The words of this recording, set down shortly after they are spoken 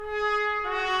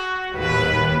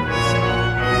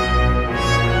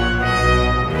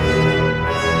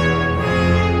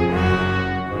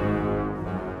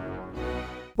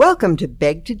Welcome to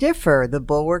Beg to Differ, the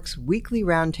Bulwark's weekly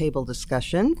roundtable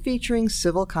discussion featuring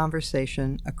civil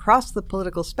conversation across the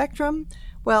political spectrum,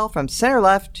 well, from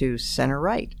center-left to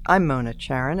center-right. I'm Mona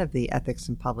Charen of the Ethics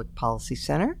and Public Policy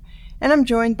Center, and I'm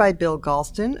joined by Bill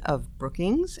Galston of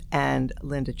Brookings and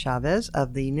Linda Chavez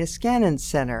of the Niskanen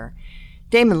Center.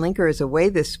 Damon Linker is away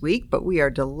this week, but we are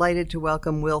delighted to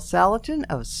welcome Will Saletan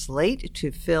of Slate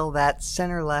to fill that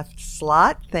center-left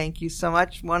slot. Thank you so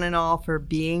much, one and all, for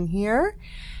being here.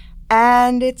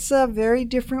 And it's a very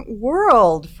different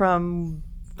world from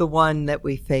the one that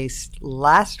we faced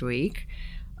last week.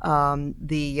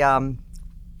 The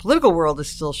political world is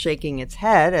still shaking its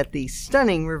head at the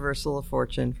stunning reversal of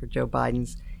fortune for Joe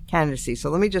Biden's candidacy. So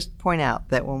let me just point out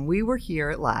that when we were here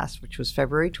at last, which was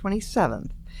February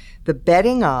 27th, the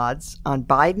betting odds on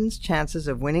Biden's chances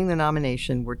of winning the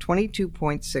nomination were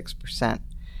 22.6%,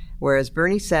 whereas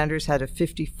Bernie Sanders had a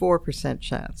 54%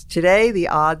 chance. Today, the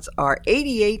odds are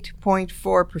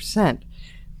 88.4%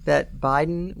 that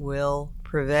Biden will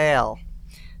prevail.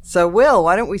 So, Will,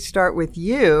 why don't we start with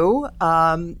you?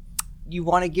 You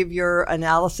want to give your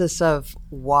analysis of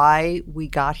why we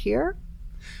got here?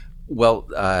 Well,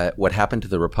 what happened to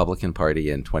the Republican Party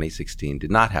in 2016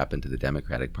 did not happen to the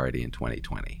Democratic Party in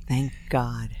 2020. Thank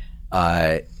God.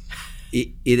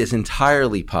 It is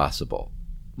entirely possible.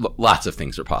 Lots of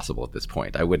things are possible at this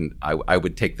point. I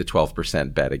would take the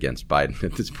 12% bet against Biden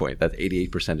at this point. That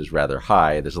 88% is rather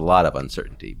high. There's a lot of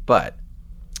uncertainty. But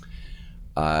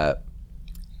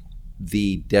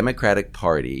the Democratic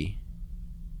Party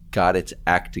got its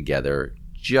act together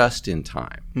just in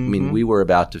time. Mm-hmm. I mean, we were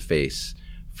about to face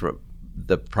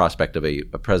the prospect of a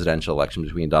presidential election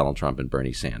between Donald Trump and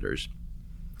Bernie Sanders,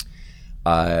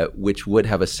 which would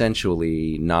have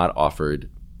essentially not offered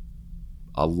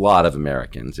a lot of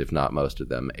Americans, if not most of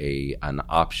them, an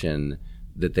option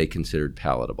that they considered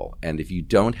palatable. And if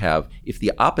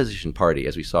the opposition party,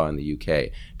 as we saw in the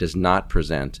UK, does not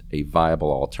present a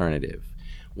viable alternative,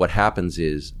 what happens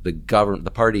is the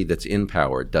party that's in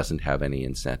power doesn't have any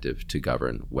incentive to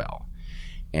govern well.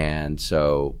 And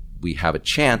so we have a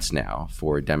chance now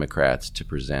for Democrats to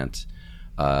present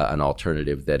an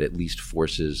alternative that at least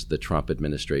forces the Trump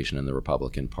administration and the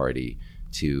Republican Party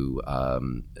to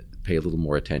pay a little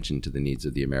more attention to the needs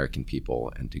of the American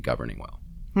people and to governing well.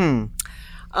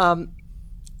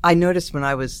 I noticed when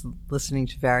I was listening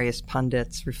to various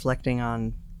pundits reflecting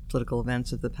on political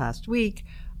events of the past week,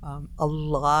 a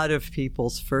lot of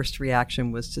people's first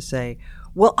reaction was to say,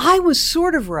 well, I was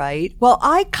sort of right. Well,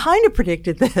 I kind of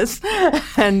predicted this.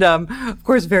 And, of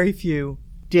course, very few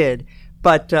did.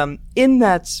 But in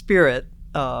that spirit,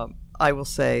 I will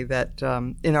say that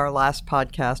in our last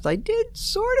podcast, I did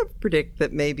sort of predict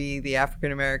that maybe the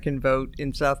African-American vote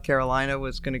in South Carolina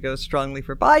was going to go strongly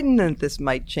for Biden and this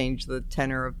might change the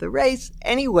tenor of the race.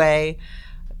 Anyway,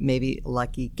 maybe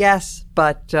lucky guess.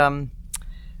 But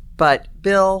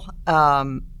Bill,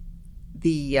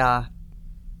 the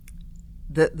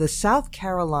South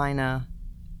Carolina,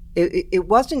 it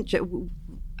wasn't in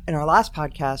our last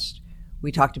podcast,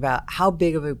 we talked about how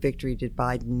big of a victory did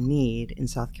Biden need in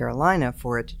South Carolina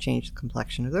for it to change the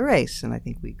complexion of the race. And I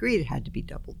think we agreed it had to be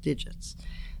double digits.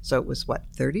 So it was,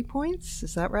 30 points?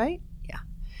 Is that right? Yeah.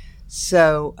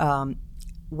 So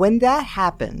when that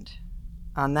happened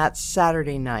on that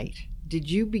Saturday night,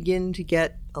 did you begin to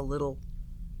get a little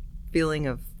feeling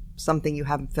of something you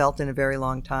haven't felt in a very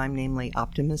long time, namely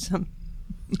optimism?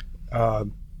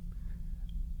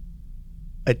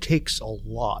 It takes a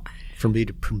lot for me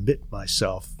to permit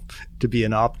myself to be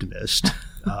an optimist,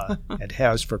 and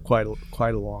has for quite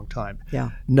a long time.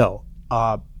 Yeah. No,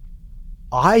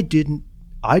 I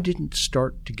didn't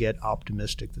start to get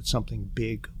optimistic that something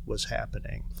big was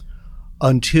happening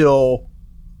until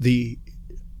the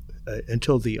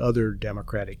other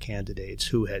Democratic candidates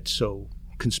who had so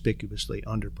conspicuously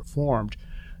underperformed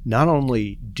not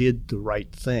only did the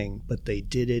right thing, but they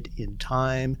did it in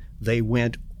time. They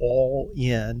went all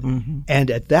in. Mm-hmm.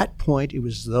 And at that point, it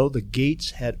was as though the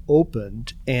gates had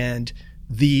opened and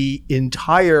the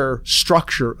entire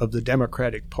structure of the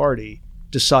Democratic Party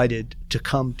decided to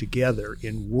come together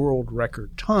in world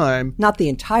record time. Not the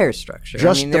entire structure.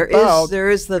 Just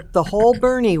there is the whole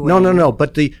Bernie wing. No.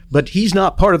 But he's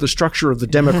not part of the structure of the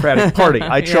Democratic Party.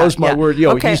 I chose my word.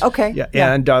 Okay.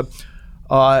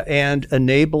 And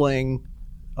enabling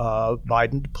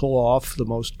Biden to pull off the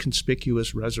most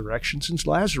conspicuous resurrection since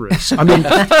Lazarus. I mean,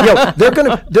 they're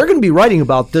going to be writing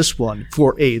about this one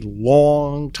for a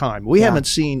long time. We haven't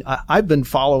seen. I've been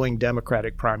following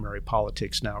Democratic primary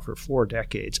politics now for 4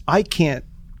 decades. I can't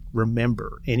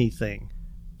remember anything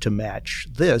to match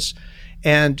this,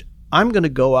 and I'm going to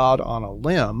go out on a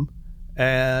limb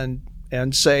and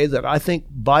and say that I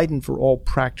think Biden, for all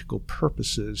practical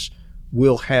purposes,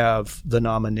 will have the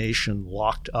nomination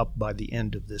locked up by the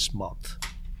end of this month.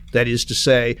 That is to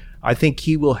say, I think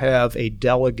he will have a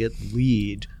delegate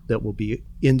lead that will be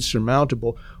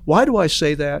insurmountable. Why do I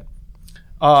say that?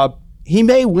 He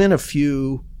may win a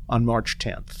few on March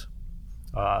 10th,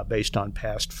 based on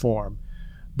past form.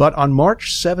 But on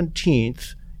March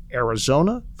 17th,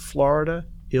 Arizona, Florida,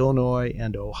 Illinois,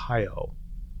 and Ohio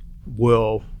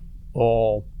will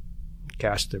all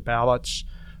cast their ballots.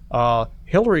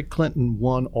 Hillary Clinton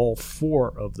won all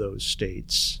 4 of those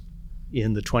states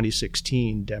in the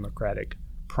 2016 Democratic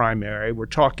primary. We're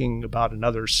talking about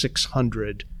another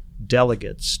 600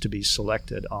 delegates to be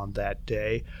selected on that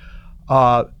day.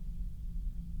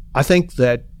 I think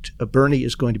that Bernie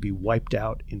is going to be wiped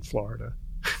out in Florida.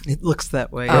 It looks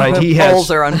that way. Right, The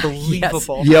polls are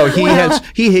unbelievable. Yes.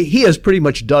 He has pretty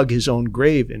much dug his own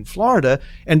grave in Florida,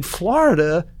 and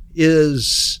Florida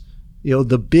is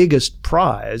the biggest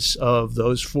prize of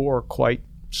those 4 quite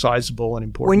sizable and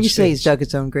important When you states. say he's dug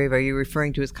his own grave, are you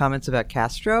referring to his comments about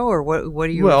Castro, or what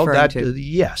are you referring to?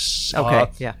 Yes.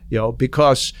 Okay, yeah.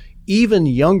 Because even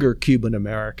younger Cuban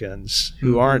Americans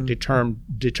who aren't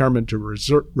determined to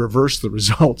reverse the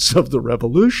results of the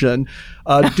revolution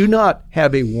do not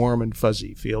have a warm and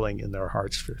fuzzy feeling in their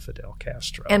hearts for Fidel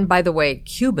Castro. And by the way,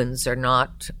 Cubans are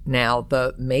not now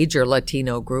the major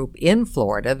Latino group in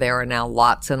Florida. There are now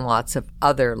lots and lots of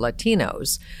other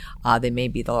Latinos. They may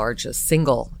be the largest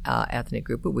single ethnic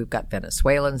group, but we've got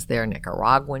Venezuelans there,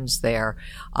 Nicaraguans there,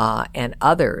 and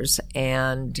others.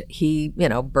 And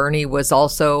Bernie was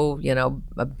also,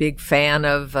 a big fan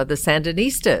of the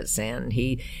Sandinistas, and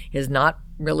he has not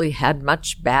really had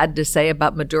much bad to say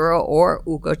about Maduro or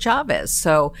Hugo Chavez.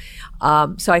 So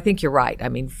I think you're right. I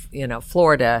mean,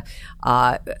 Florida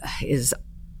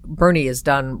Bernie has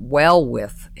done well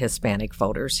with Hispanic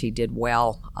voters. He did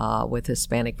well with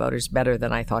Hispanic voters, better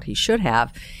than I thought he should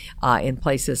have in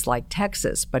places like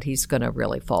Texas, but he's going to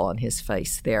really fall on his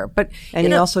face there. And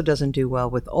he also doesn't do well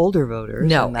with older voters.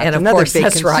 No, and of another course, big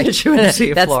that's right. constituency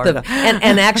of Florida.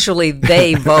 And actually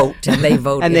they vote, and they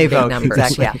vote in big numbers.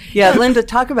 Exactly. Yeah, Linda,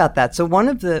 talk about that. So one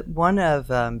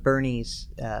of Bernie's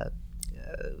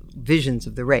visions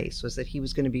of the race was that he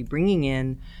was going to be bringing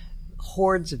in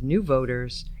hordes of new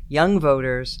voters, young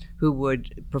voters who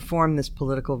would perform this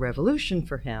political revolution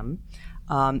for him.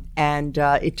 And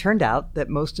it turned out that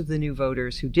most of the new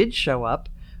voters who did show up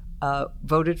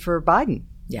voted for Biden.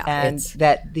 Yeah, and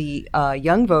that the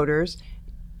young voters,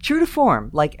 true to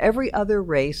form, like every other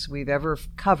race we've ever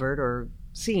covered or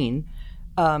seen,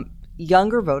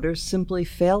 younger voters simply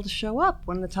fail to show up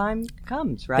when the time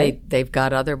comes, right? They've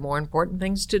got other more important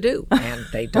things to do, and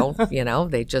they don't,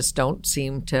 they just don't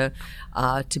seem to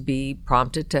be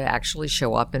prompted to actually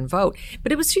show up and vote.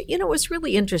 But it was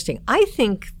really interesting. I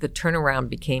think the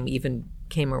turnaround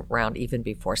came around even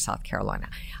before South Carolina.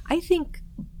 I think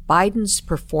Biden's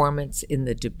performance in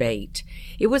the debate,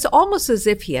 it was almost as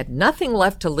if he had nothing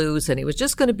left to lose and he was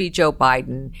just going to be Joe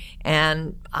Biden.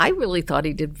 And I really thought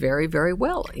he did very, very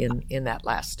well in that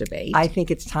last debate. I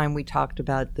think it's time we talked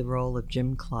about the role of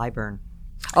Jim Clyburn.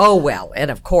 Oh, well,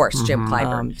 and of course, Jim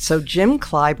Clyburn. So Jim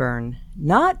Clyburn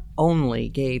not only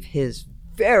gave his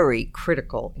very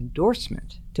critical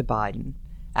endorsement to Biden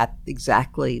at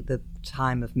exactly the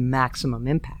time of maximum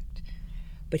impact,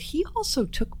 but he also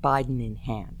took Biden in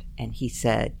hand and he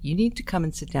said, you need to come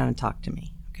and sit down and talk to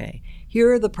me, okay?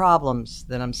 Here are the problems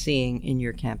that I'm seeing in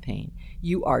your campaign.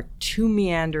 You are too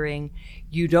meandering.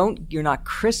 You're not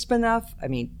crisp enough. I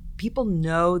mean, people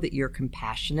know that you're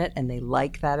compassionate and they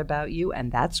like that about you,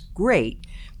 and that's great.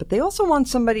 But they also want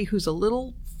somebody who's a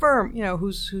little firm,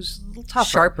 who's a little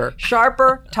tougher.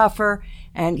 Sharper, tougher.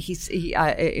 And he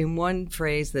in one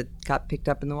phrase that got picked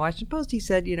up in the Washington Post, he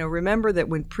said, remember that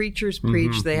when preachers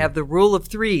preach, they have the rule of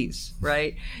threes,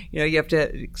 right? You have to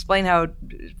explain how it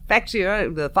affects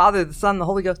you, the Father, the Son, the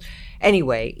Holy Ghost.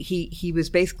 Anyway, he was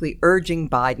basically urging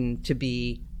Biden to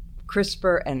be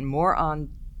crisper and more on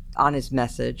his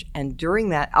message. And during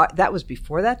that was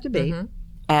before that debate. Mm-hmm.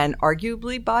 And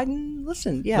arguably Biden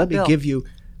listened. Yeah, Let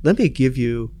me give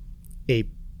you a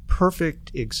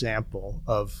perfect example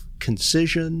of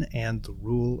concision and the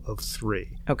rule of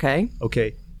three. Okay.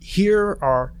 Here's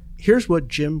what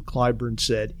Jim Clyburn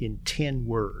said in 10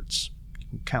 words. You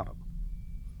can count them.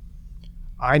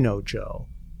 I know Joe.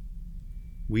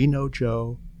 We know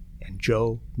Joe. And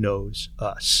Joe knows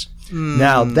us.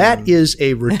 Now, that is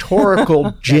a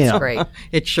rhetorical gem. That's great.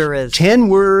 It sure is. 10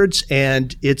 words,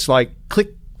 and it's like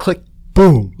click, click,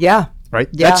 boom. Yeah. Right?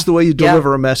 Yeah. That's the way you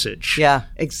deliver a message. Yeah,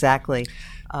 exactly.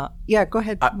 Go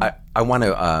ahead. I want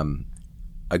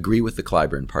to agree with the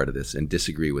Clyburn part of this and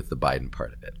disagree with the Biden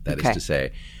part of it. That is to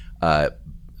say,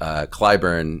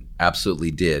 Clyburn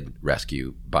absolutely did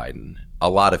rescue Biden. A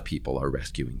lot of people are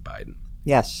rescuing Biden.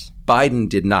 Yes. Biden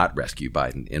did not rescue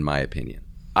Biden, in my opinion.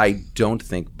 I don't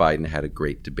think Biden had a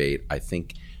great debate. I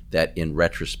think that in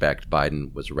retrospect,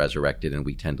 Biden was resurrected, and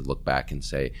we tend to look back and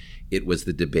say it was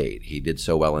the debate. He did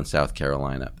so well in South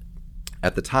Carolina.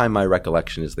 At the time, my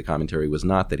recollection is the commentary was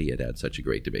not that he had had such a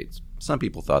great debate. Some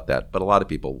people thought that, but a lot of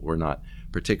people were not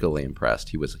particularly impressed.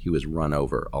 He was run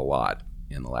over a lot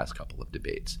in the last couple of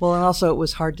debates. Well, and also it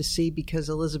was hard to see because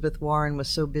Elizabeth Warren was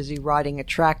so busy riding a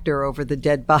tractor over the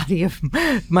dead body of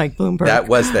Mike Bloomberg. That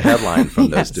was the headline from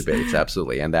those debates,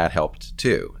 absolutely, and that helped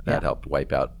too. That helped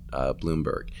wipe out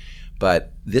Bloomberg.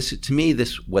 But to me,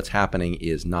 what's happening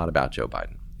is not about Joe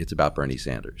Biden. It's about Bernie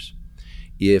Sanders.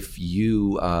 If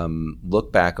you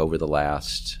look back over the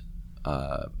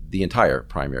entire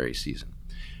primary season,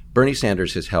 Bernie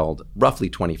Sanders has held roughly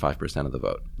 25% of the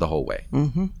vote the whole way,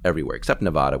 everywhere, except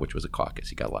Nevada, which was a caucus.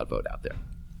 He got a lot of vote out there.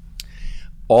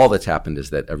 All that's happened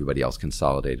is that everybody else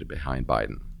consolidated behind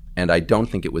Biden. And I don't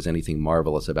think it was anything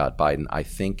marvelous about Biden. I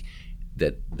think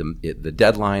that the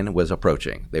deadline was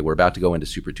approaching. They were about to go into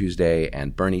Super Tuesday,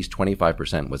 and Bernie's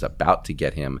 25% was about to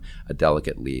get him a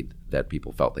delicate lead that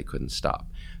people felt they couldn't stop.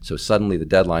 So suddenly the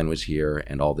deadline was here,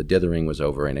 and all the dithering was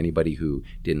over, and anybody who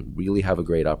didn't really have a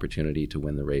great opportunity to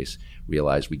win the race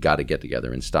realized we got to get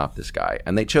together and stop this guy.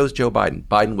 And they chose Joe Biden.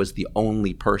 Biden was the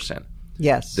only person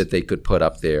that they could put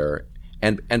up there.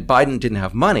 And Biden didn't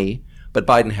have money, but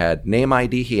Biden had name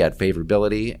ID, he had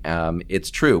favorability.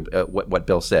 It's true what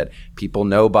Bill said. People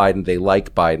know Biden, they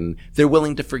like Biden. They're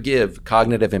willing to forgive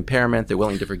cognitive impairment. They're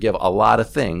willing to forgive a lot of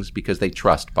things because they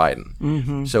trust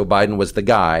Biden. So Biden was the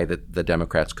guy that the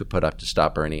Democrats could put up to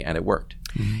stop Bernie, and it worked.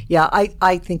 Yeah,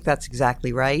 I think that's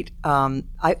exactly right.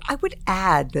 I would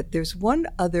add that there's one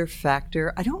other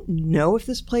factor. I don't know if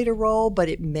this played a role, but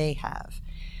it may have.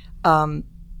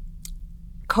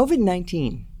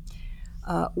 COVID-19.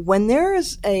 When there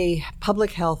is a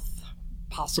public health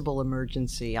possible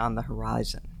emergency on the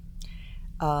horizon,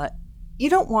 you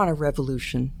don't want a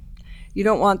revolution. You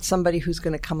don't want somebody who's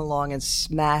going to come along and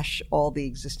smash all the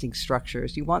existing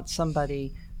structures. You want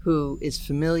somebody who is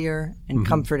familiar and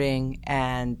comforting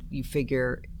and you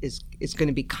figure is going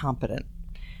to be competent.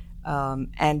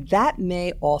 And that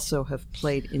may also have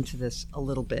played into this a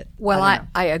little bit. Well,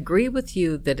 I agree with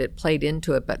you that it played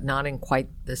into it, but not in quite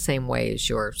the same way as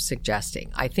you're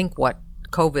suggesting. I think what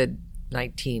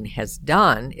COVID-19 has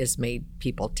done is made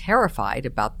people terrified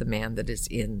about the man that is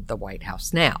in the White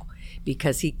House now,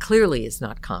 because he clearly is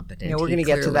not competent. Yeah, we're going to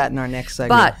get to that in our next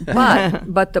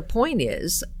segment. But the point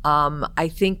is,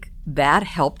 I think that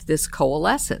helped this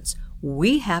coalescence.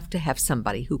 We have to have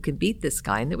somebody who can beat this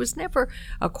guy. And there was never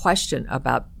a question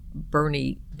about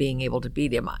Bernie being able to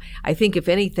beat him. I think, if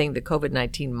anything, the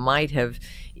COVID-19 might have,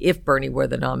 if Bernie were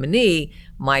the nominee,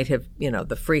 might have,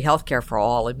 the free health care for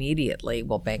all immediately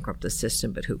will bankrupt the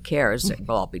system, but who cares?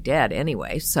 We'll all be dead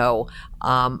anyway. So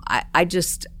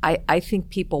I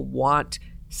think people want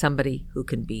somebody who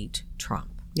can beat Trump.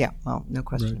 Yeah, well, no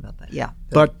question about that. Yeah.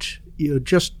 But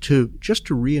just to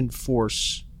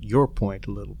reinforce your point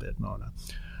a little bit, Mona.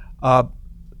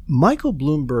 Michael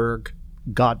Bloomberg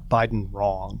got Biden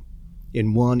wrong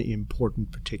in one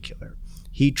important particular.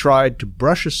 He tried to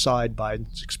brush aside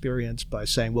Biden's experience by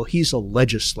saying, well, he's a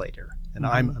legislator and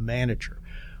I'm a manager.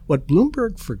 What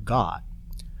Bloomberg forgot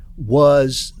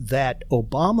was that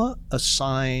Obama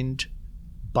assigned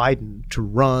Biden to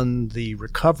run the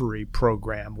recovery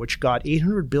program, which got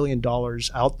 $800 billion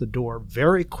out the door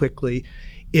very quickly.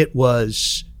 It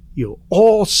was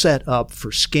all set up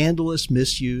for scandalous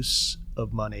misuse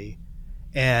of money,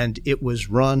 and it was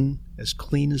run as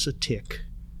clean as a tick.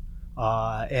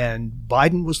 And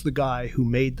Biden was the guy who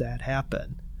made that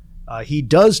happen. He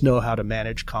does know how to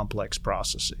manage complex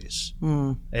processes.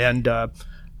 And I'm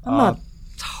not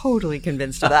totally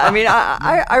convinced of that. I mean,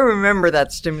 I remember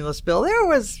that stimulus bill.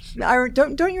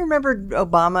 Don't you remember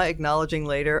Obama acknowledging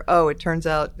later, oh, it turns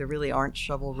out there really aren't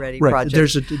shovel-ready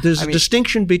projects. There's a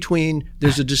distinction between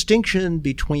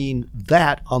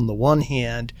that on the one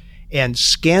hand and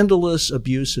scandalous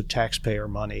abuse of taxpayer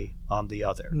money on the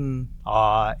other.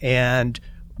 And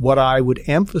what I would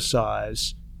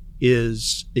emphasize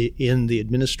is in the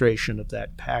administration of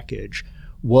that package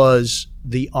was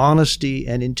the honesty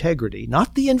and integrity,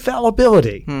 not the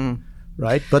infallibility,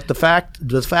 right? But the fact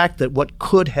that what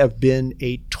could have been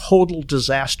a total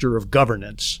disaster of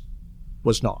governance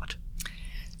was not.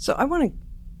 So I want to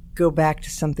go back to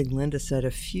something Linda said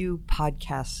a few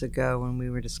podcasts ago when we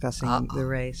were discussing the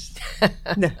race.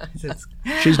 No,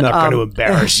 she's not going to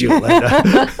embarrass you, Linda.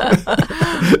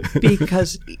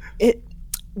 Because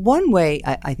one way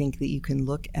I think that you can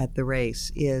look at the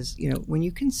race is, when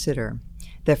you consider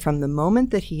that from the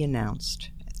moment that he announced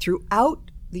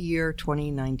throughout the year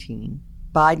 2019,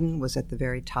 Biden was at the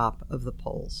very top of the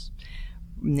polls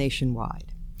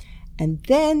nationwide. And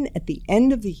then at the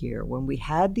end of the year, when we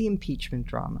had the impeachment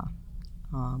drama,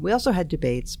 we also had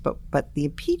debates, but the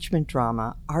impeachment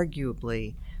drama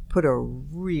arguably put a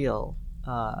real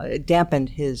dampened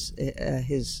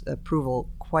his approval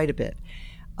quite a bit.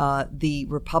 The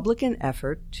Republican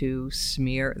effort to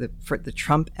smear the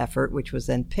Trump effort, which was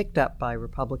then picked up by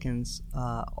Republicans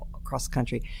across the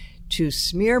country, to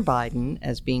smear Biden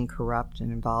as being corrupt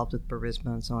and involved with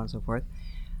Burisma and so on and so forth,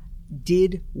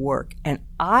 did work. And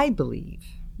I believe,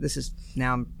 this is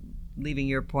now I'm leaving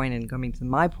your point and coming to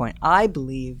my point, I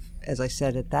believe, as I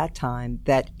said at that time,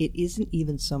 that it isn't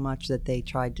even so much that they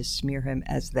tried to smear him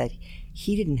as that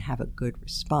he didn't have a good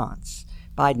response.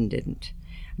 Biden didn't.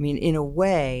 I mean, in a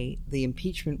way, the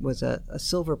impeachment was a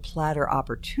silver platter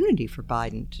opportunity for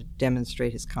Biden to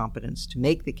demonstrate his competence, to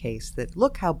make the case that,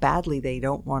 look how badly they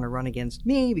don't want to run against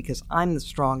me because I'm the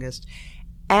strongest.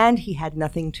 And he had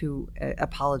nothing to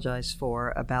apologize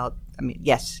for about,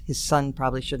 yes, his son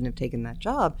probably shouldn't have taken that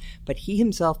job, but he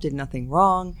himself did nothing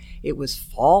wrong. It was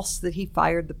false that he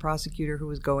fired the prosecutor who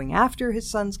was going after his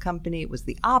son's company. It was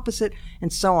the opposite,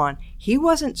 and so on. He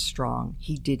wasn't strong.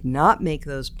 He did not make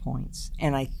those points.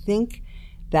 And I think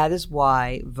that is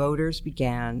why voters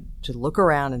began to look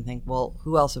around and think, well,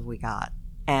 who else have we got?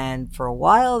 And for a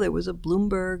while, there was a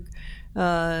Bloomberg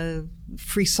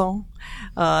frisson.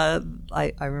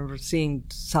 I remember seeing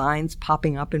signs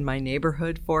popping up in my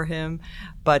neighborhood for him,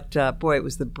 but boy, it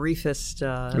was the briefest.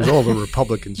 There's all the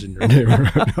Republicans in your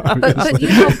neighborhood.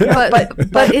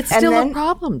 but it's still a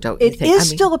problem, don't you think? It is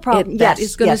still a problem. That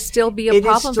is going to still be a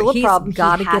problem. But he's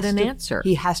got to get an answer.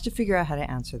 He has to figure out how to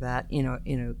answer that in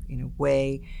a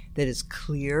way that is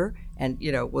clear and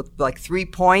with like 3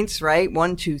 points, right?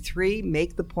 1, 2, 3.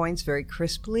 Make the points very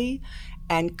crisply.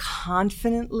 And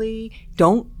confidently,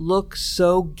 don't look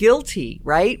so guilty,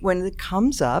 right? When it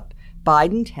comes up,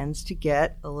 Biden tends to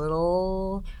get a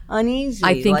little uneasy.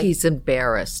 I think he's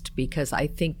embarrassed because I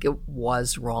think it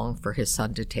was wrong for his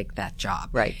son to take that job.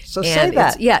 Right. So say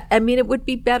that. Yeah. It would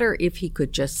be better if he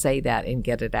could just say that and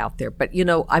get it out there. But,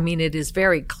 it is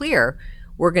very clear.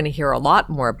 We're going to hear a lot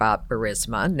more about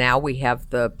Burisma. Now we have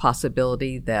the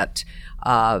possibility that,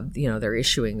 they're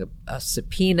issuing a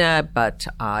subpoena, but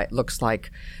it looks like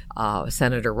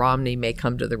Senator Romney may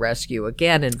come to the rescue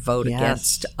again and vote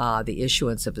against the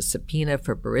issuance of a subpoena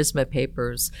for Burisma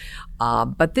papers.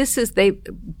 But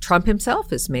Trump himself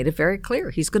has made it very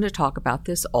clear. He's going to talk about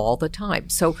this all the time.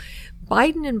 So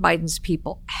Biden and Biden's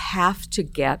people have to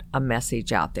get a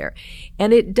message out there.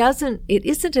 And it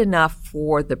isn't enough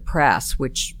for the press,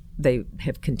 which they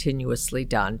have continuously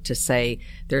done, to say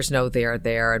there's no there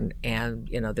and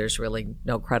there's really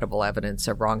no credible evidence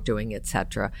of wrongdoing,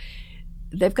 etc.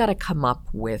 They've got to come up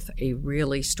with a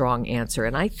really strong answer.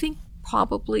 And I think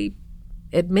probably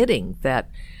admitting that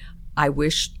I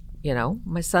wish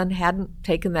my son hadn't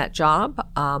taken that job.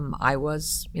 I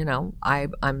was,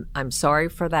 I'm sorry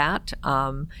for that.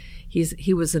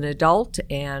 He was an adult,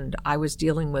 and I was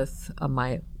dealing with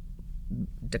my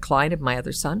decline of my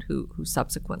other son, who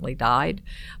subsequently died.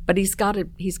 But he's got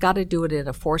to do it in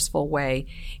a forceful way.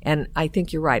 And I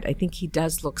think you're right. I think he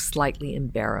does look slightly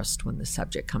embarrassed when the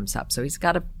subject comes up. So he's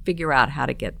got to figure out how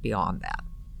to get beyond that.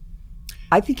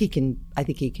 I think he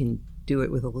can do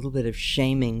it with a little bit of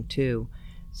shaming too.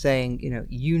 Saying,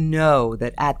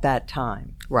 that at that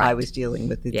time I was dealing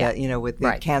with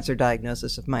the cancer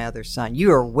diagnosis of my other son.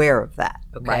 You are aware of that,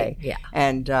 okay? Right. Yeah.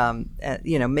 And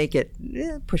make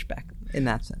it push back in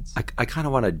that sense. I kind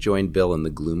of want to join Bill in the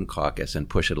gloom caucus and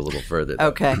push it a little further.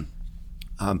 Okay.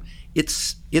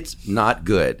 It's not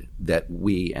good that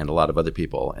we and a lot of other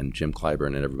people and Jim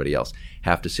Clyburn and everybody else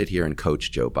have to sit here and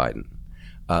coach Joe Biden,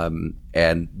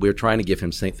 and we're trying to give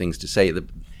him things to say.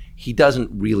 He doesn't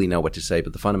really know what to say,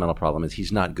 but the fundamental problem is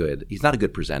he's not good. He's not a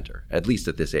good presenter, at least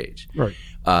at this age. Right.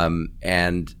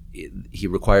 And he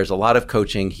requires a lot of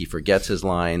coaching. He forgets his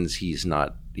lines. He's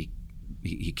not.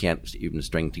 He can't even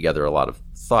string together a lot of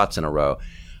thoughts in a row.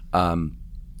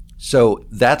 So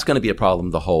that's going to be a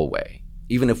problem the whole way.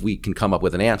 Even if we can come up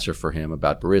with an answer for him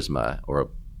about Burisma or a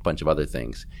bunch of other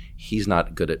things, he's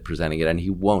not good at presenting it, and he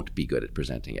won't be good at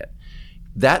presenting it.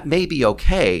 That may be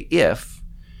okay if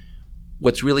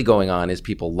What's really going on is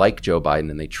people like Joe Biden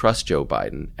and they trust Joe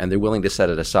Biden and they're willing to set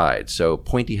it aside. So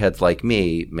pointy heads like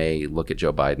me may look at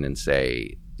Joe Biden and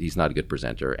say he's not a good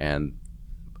presenter, and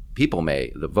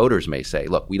the voters may say,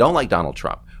 look, we don't like Donald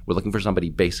Trump. We're looking for somebody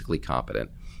basically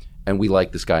competent, and we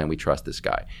like this guy and we trust this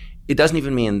guy. It doesn't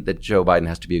even mean that Joe Biden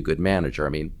has to be a good manager. I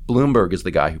mean, Bloomberg is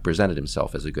the guy who presented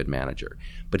himself as a good manager,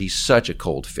 but he's such a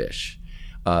cold fish.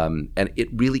 And it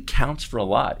really counts for a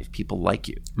lot if people like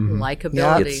you.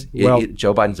 Likability.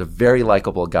 Joe Biden's a very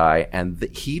likable guy, and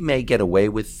he may get away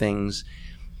with things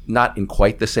not in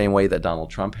quite the same way that Donald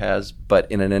Trump has, but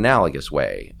in an analogous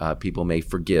way. People may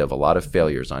forgive a lot of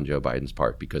failures on Joe Biden's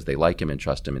part because they like him and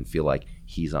trust him and feel like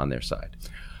he's on their side.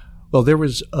 Well, there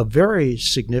was a very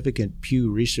significant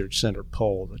Pew Research Center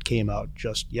poll that came out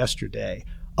just yesterday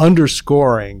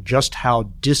underscoring just how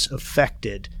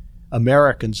disaffected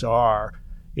Americans are,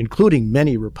 including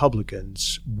many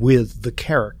Republicans, with the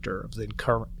character of the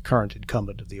current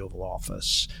incumbent of the Oval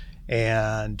Office.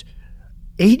 And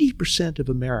 80% of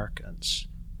Americans,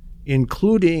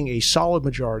 including a solid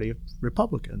majority of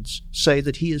Republicans, say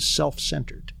that he is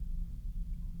self-centered.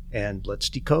 And let's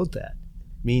decode that.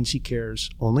 It means he cares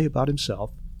only about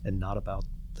himself and not about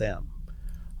them.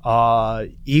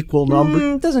 Equal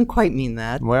number... doesn't quite mean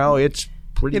that. Well, it's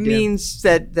pretty... It means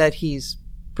that he's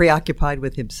preoccupied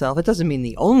with himself. It doesn't mean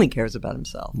he only cares about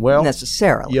himself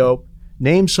necessarily.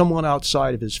 Name someone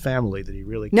outside of his family that he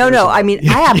really cares No. about. I mean,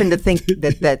 I happen to think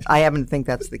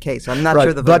that's the case. I'm not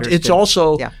sure the voters But it's do.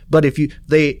 also, Yeah. but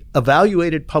they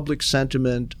evaluated public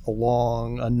sentiment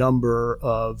along a number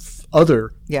of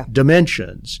other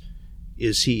dimensions.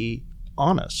 Is he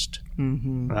honest?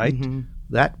 Right? Mm-hmm.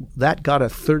 That got a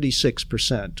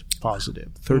 36%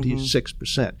 positive,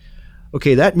 36%.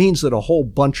 Okay, that means that a whole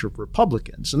bunch of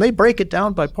Republicans, and they break it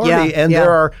down by party,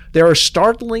 there are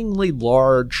startlingly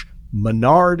large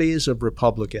minorities of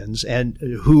Republicans and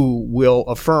who will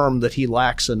affirm that he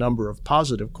lacks a number of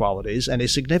positive qualities, and a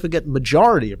significant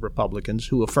majority of Republicans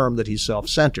who affirm that he's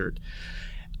self-centered.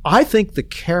 I think the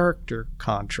character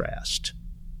contrast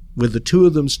with the two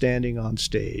of them standing on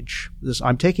stage,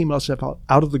 I'm taking myself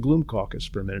out of the Gloom Caucus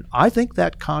for a minute. I think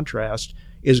that contrast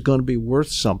is going to be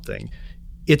worth something.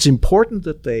 It's important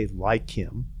that they like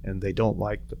him and they don't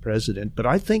like the president, but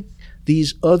I think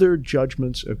these other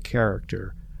judgments of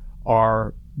character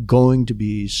are going to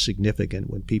be significant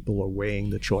when people are weighing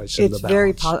the choice and the balance. It's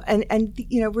very positive.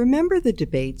 And remember the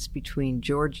debates between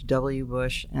George W.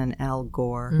 Bush and Al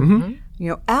Gore?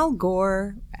 Mm-hmm. Al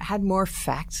Gore had more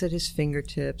facts at his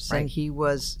fingertips, and he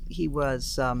was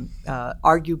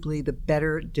arguably the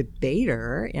better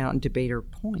debater on debater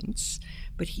points.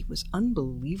 But he was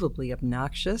unbelievably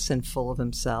obnoxious and full of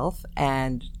himself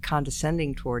and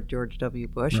condescending toward George W.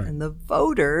 Bush. Right. And the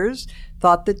voters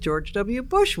thought that George W.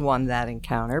 Bush won that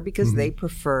encounter because they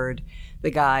preferred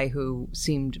the guy who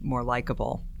seemed more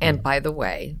likable. And by the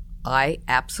way, I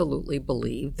absolutely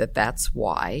believe that that's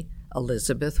why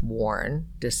Elizabeth Warren,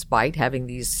 despite having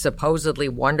these supposedly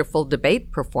wonderful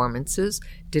debate performances,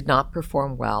 did not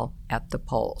perform well at the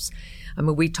polls. I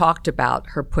mean, we talked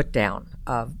about her put down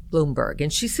of Bloomberg,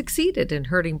 and she succeeded in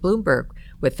hurting Bloomberg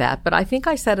with that. But I think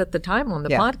I said at the time on the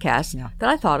podcast that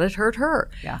I thought it hurt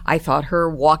her. Yeah. I thought her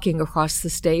walking across the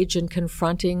stage and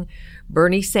confronting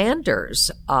Bernie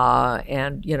Sanders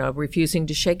and refusing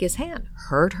to shake his hand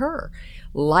hurt her.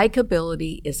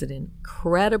 Likability is an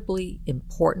incredibly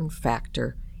important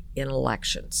factor in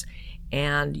elections.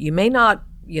 And you may not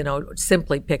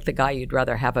simply pick the guy you'd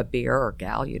rather have a beer or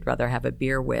gal you'd rather have a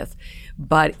beer with.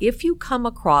 But if you come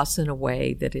across in a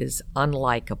way that is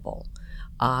unlikable,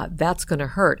 that's going to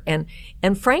hurt.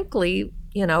 And frankly,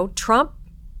 Trump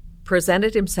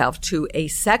presented himself to a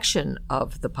section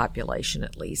of the population,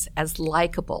 at least, as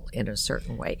likable in a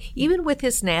certain way, even with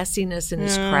his nastiness and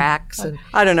his cracks. And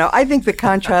I don't know. I think the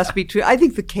contrast between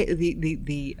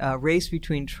the race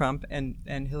between Trump and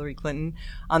Hillary Clinton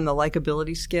on the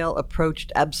likability scale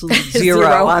approached absolute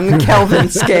zero on the Kelvin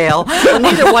scale. Well,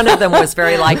 neither one of them was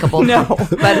very likable. No,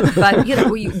 but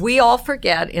we all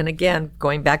forget. And again,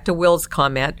 going back to Will's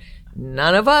comment.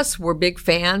 None of us were big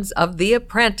fans of The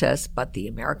Apprentice, but the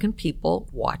American people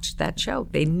watched that show.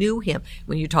 They knew him.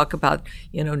 When you talk about,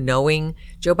 knowing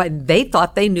Joe Biden, they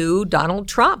thought they knew Donald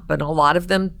Trump, and a lot of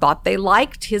them thought they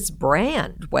liked his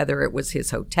brand, whether it was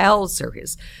his hotels or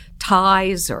his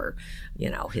ties or,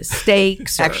 his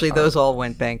steaks. Actually, those all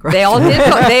went bankrupt. They all did.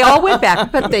 They all went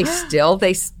back, but they still,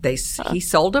 he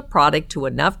sold a product to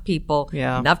enough people.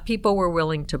 Yeah. Enough people were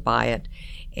willing to buy it.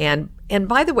 And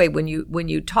by the way, when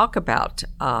you talk about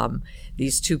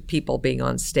these two people being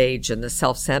on stage and the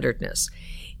self-centeredness,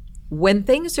 when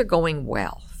things are going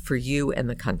well for you and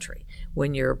the country.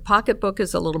 When your pocketbook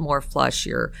is a little more flush,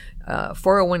 your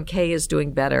 401k is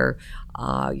doing better,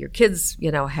 your kids,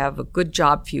 have a good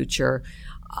job future,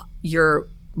 you're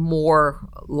more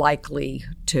likely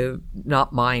to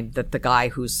not mind that the guy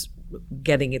who's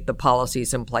getting the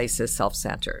policies in place is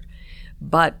self-centered.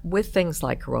 But with things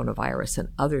like coronavirus and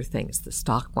other things, the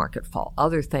stock market fall,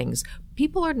 other things,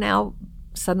 people are now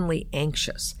suddenly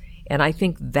anxious. And I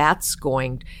think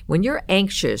when you're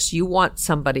anxious, you want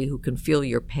somebody who can feel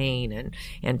your pain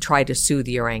and try to soothe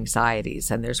your anxieties.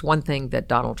 And there's one thing that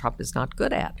Donald Trump is not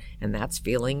good at, and that's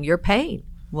feeling your pain.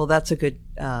 Well, that's a good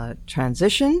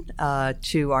transition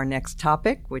to our next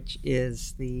topic, which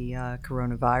is the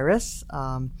coronavirus.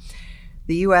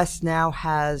 The U.S. now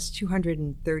has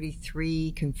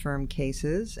 233 confirmed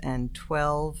cases and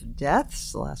 12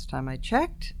 deaths, last time I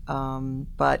checked.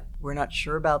 But we're not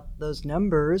sure about those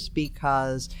numbers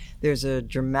because there's a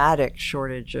dramatic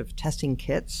shortage of testing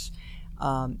kits.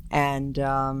 And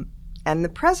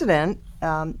the president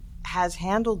has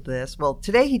handled this. Well,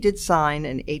 today he did sign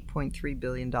an $8.3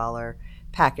 billion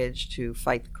package to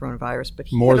fight the coronavirus, but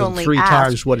he more had than only three asked,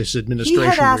 times what his administration he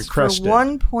had asked requested. For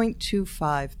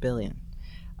 $1.25 billion.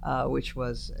 Which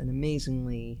was an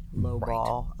amazingly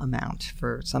lowball amount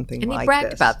for something like this. And he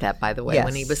bragged about that, by the way, Yes.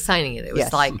 when he was signing it. It was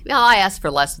Yes. like, I asked for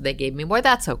less, they gave me more.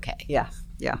 That's okay. Yeah.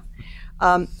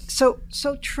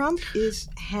 So Trump is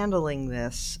handling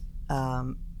this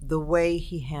the way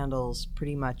he handles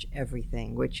pretty much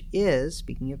everything, which is,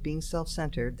 speaking of being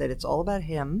self-centered, that it's all about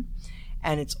him,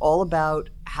 and it's all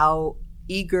about how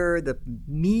eager the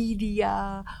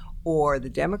media or the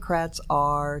Democrats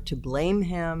are to blame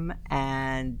him,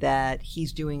 and that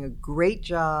he's doing a great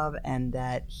job, and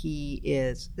that he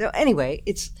is. Anyway,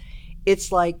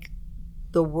 it's like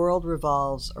the world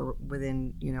revolves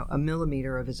within a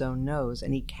millimeter of his own nose,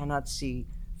 and he cannot see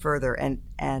further. And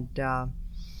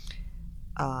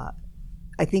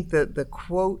I think the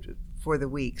quote for the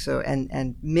week. So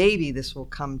and maybe this will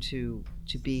come to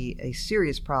be a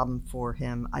serious problem for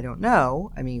him. I don't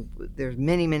know. I mean, there's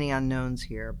many unknowns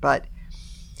here, but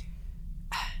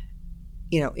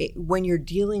when you're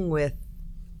dealing with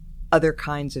other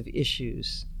kinds of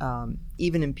issues,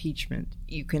 even impeachment,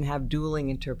 you can have dueling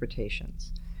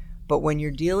interpretations. But when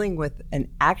you're dealing with an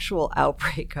actual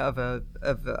outbreak of a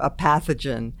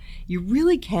pathogen, you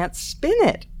really can't spin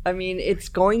it. I mean, it's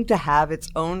going to have its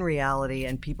own reality,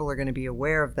 and people are going to be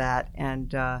aware of that.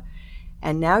 And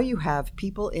now you have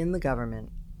people in the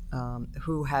government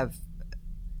who have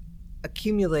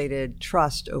accumulated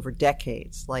trust over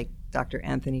decades, like Dr.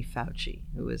 Anthony Fauci,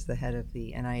 who is the head of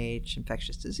the NIH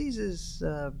Infectious Diseases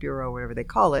Bureau, whatever they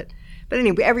call it. But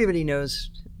anyway, everybody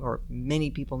knows, or many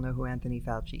people know who Anthony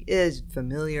Fauci is,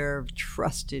 familiar,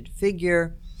 trusted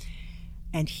figure.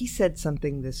 And he said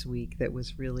something this week that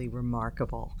was really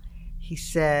remarkable. He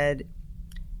said,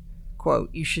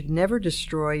 quote, "You should never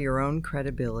destroy your own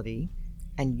credibility,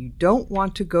 and you don't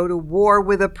want to go to war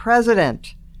with a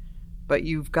president, but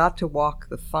you've got to walk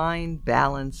the fine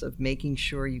balance of making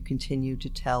sure you continue to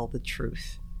tell the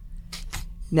truth."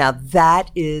 Now,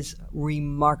 that is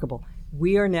remarkable.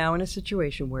 We are now in a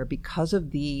situation where, because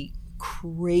of the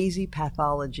crazy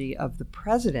pathology of the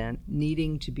president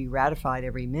needing to be ratified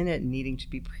every minute and needing to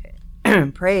be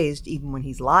praised even when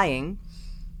he's lying,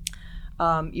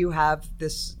 you have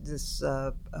this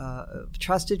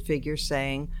trusted figure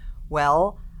saying,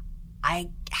 well, I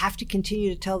have to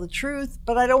continue to tell the truth,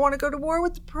 but I don't want to go to war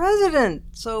with the president.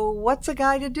 So what's a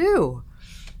guy to do?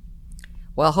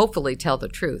 Well, hopefully tell the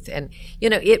truth. And,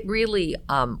 it really,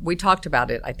 we talked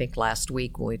about it, I think, last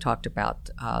week when we talked about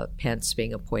Pence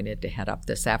being appointed to head up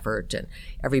this effort and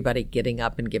everybody getting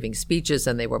up and giving speeches.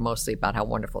 And they were mostly about how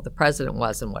wonderful the president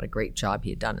was and what a great job he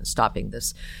had done in stopping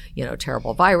this,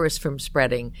 terrible virus from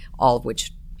spreading, all of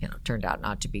which, turned out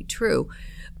not to be true.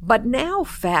 But now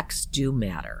facts do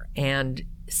matter and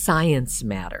science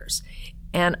matters.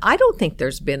 And I don't think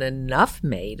there's been enough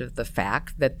made of the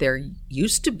fact that there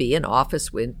used to be an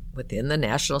office within the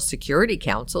National Security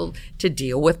Council to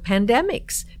deal with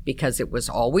pandemics, because it was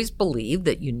always believed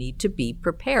that you need to be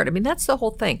prepared. I mean, that's the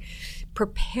whole thing.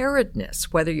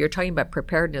 Preparedness, whether you're talking about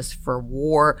preparedness for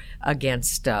war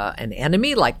against an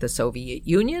enemy like the Soviet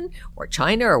Union or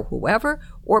China or whoever,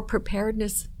 or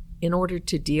preparedness in order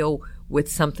to deal with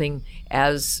something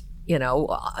as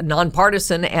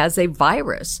nonpartisan as a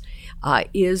virus,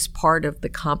 is part of the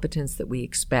competence that we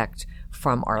expect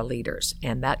from our leaders.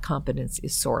 And that competence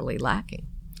is sorely lacking.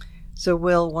 So,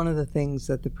 Will, one of the things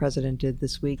that the president did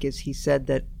this week is he said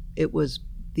that it was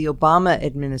the Obama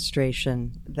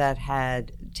administration that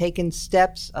had taken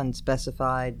steps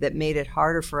unspecified that made it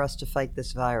harder for us to fight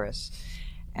this virus.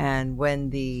 And when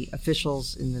the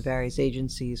officials in the various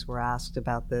agencies were asked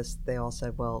about this, they all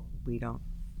said, well, we don't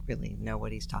really know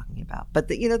what he's talking about. But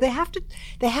they have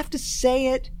to say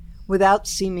it without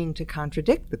seeming to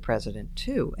contradict the president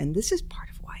too. And this is part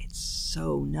of why it's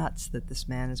so nuts that this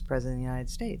man is president of the United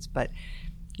States. But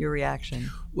your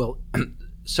reaction? Well,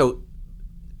 so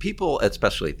people,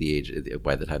 especially at the age,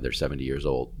 by the time they're 70 years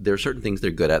old, there are certain things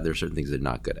they're good at, there are certain things they're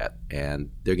not good at.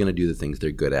 And they're going to do the things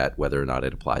they're good at whether or not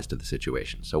it applies to the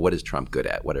situation. So what is Trump good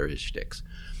at? What are his shticks?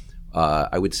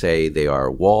 I would say they are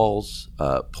walls,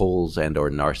 polls, and or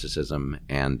narcissism,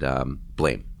 and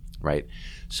blame, right?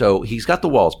 So he's got the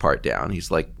walls part down. He's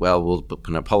like, well, we'll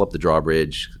pull up the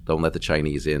drawbridge. Don't let the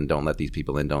Chinese in. Don't let these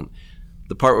people in. Don't.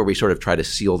 The part where we sort of try to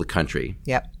seal the country.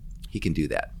 Yep. He can do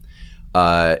that.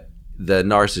 The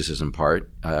narcissism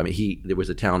part, there was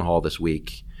a town hall this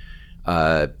week.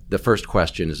 The first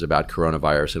question is about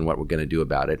coronavirus and what we're going to do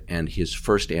about it. And his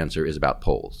first answer is about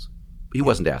polls. He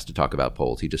wasn't asked to talk about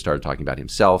polls. He just started talking about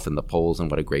himself and the polls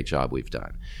and what a great job we've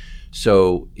done.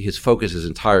 So his focus is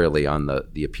entirely on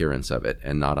the appearance of it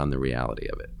and not on the reality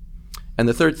of it. And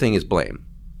the third thing is blame.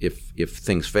 If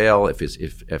things fail,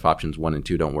 if options 1 and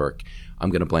 2 don't work, I'm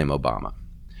going to blame Obama.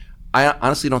 I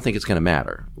honestly don't think it's going to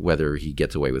matter whether he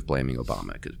gets away with blaming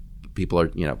Obama, because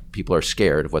people are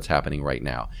scared of what's happening right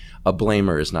now. A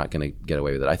blamer is not going to get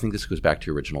away with it. I think this goes back to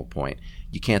your original point.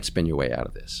 You can't spin your way out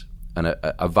of this. And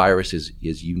a virus is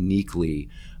uniquely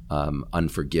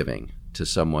unforgiving to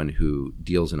someone who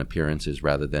deals in appearances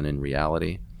rather than in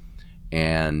reality.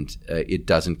 And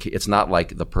it's not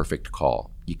like the perfect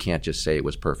call. You can't just say it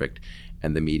was perfect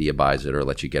and the media buys it or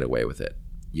lets you get away with it.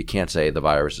 You can't say the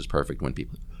virus is perfect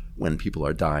when people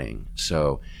are dying.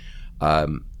 So I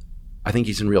think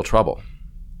he's in real trouble.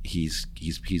 He's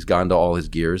gone to all his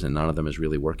gears and none of them is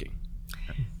really working.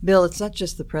 Bill, it's not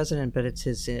just the president, but it's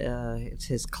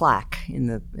his claque in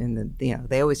the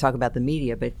they always talk about the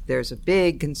media, but there's a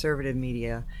big conservative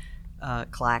media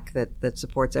claque that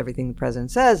supports everything the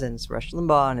president says, and it's Rush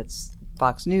Limbaugh and it's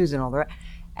Fox News and all the rest.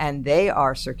 And they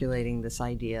are circulating this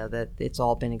idea that it's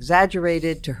all been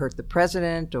exaggerated to hurt the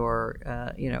president, or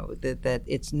that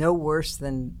it's no worse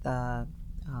than a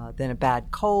bad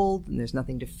cold, and there's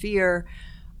nothing to fear.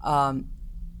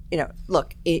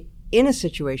 Look, in a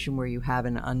situation where you have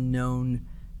an unknown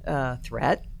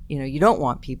threat, you don't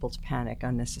want people to panic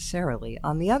unnecessarily.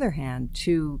 On the other hand,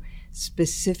 to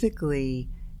specifically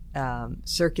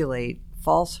circulate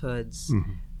falsehoods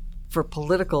for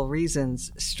political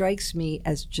reasons strikes me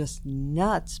as just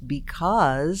nuts,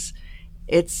 because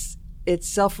it's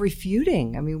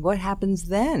self-refuting. I mean, what happens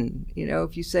then?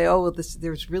 If you say, oh, well,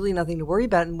 there's really nothing to worry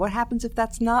about, and what happens if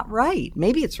that's not right?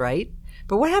 Maybe it's right,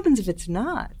 but what happens if it's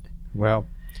not? Well,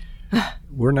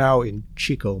 we're now in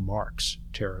Chico Marx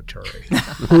territory.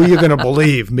 Who are you going to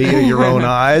believe, me or your own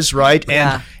eyes, right?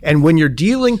 Yeah. And when you're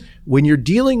dealing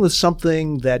with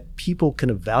something that people can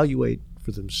evaluate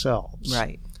for themselves,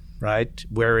 right,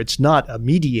 where it's not a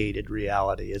mediated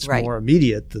reality, it's more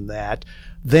immediate than that,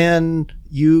 then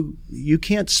you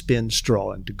can't spin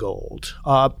straw into gold.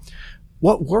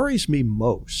 What worries me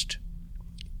most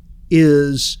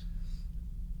is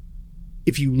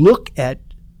if you look at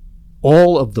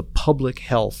all of the public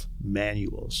health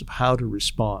manuals of how to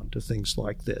respond to things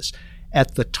like this,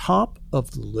 at the top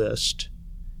of the list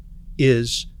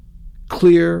is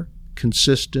clear,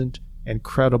 consistent, and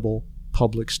credible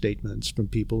public statements from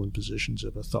people in positions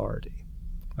of authority.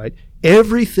 Right?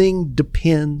 Everything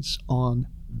depends on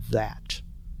that.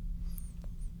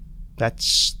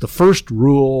 That's the first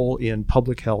rule in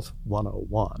Public Health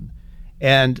 101.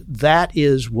 And that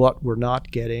is what we're not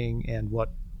getting and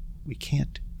what we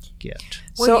can't get.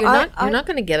 Well, So you're not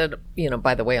going to get it,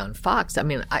 by the way, on Fox. I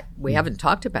mean, we haven't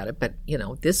talked about it, but,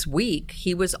 this week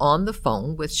he was on the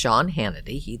phone with Sean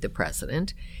Hannity, the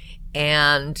president,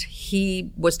 and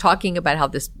he was talking about how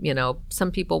this,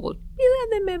 some people will,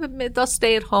 they'll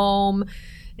stay at home,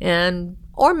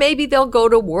 or maybe they'll go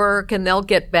to work and they'll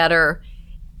get better.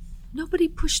 Nobody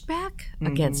pushed back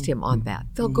against him on that.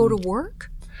 They'll go to work.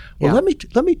 Well, let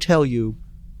me tell you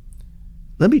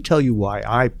why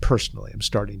I personally am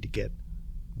starting to get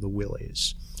the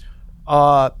willies.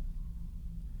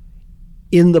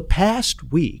 In the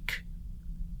past week,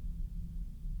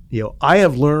 I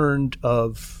have learned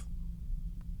of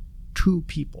 2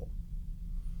 people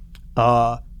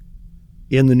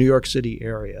in the New York City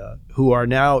area who are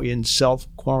now in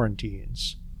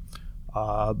self-quarantines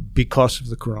because of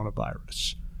the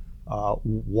coronavirus.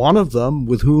 One of them,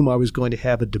 with whom I was going to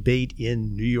have a debate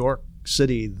in New York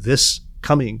City this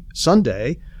coming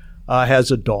Sunday,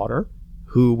 has a daughter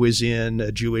who was in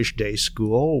a Jewish day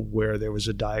school where there was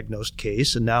a diagnosed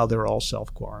case, and now they're all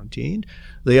self-quarantined.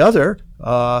 The other,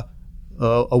 a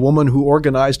woman who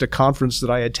organized a conference that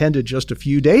I attended just a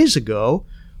few days ago,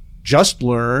 just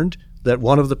learned that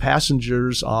one of the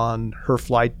passengers on her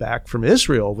flight back from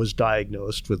Israel was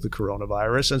diagnosed with the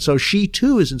coronavirus, and so she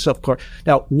too is in self-quarantine.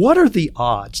 Now, what are the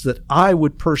odds that I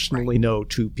would personally know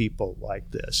two people like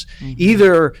this?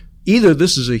 Mm-hmm. Either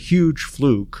this is a huge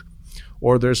fluke,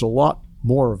 or there's a lot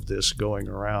more of this going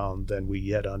around than we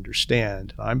yet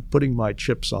understand. I'm putting my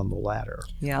chips on the latter.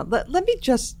 Yeah, let me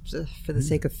just, for the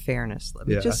sake of fairness, let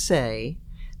me just say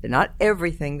that not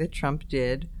everything that Trump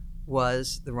did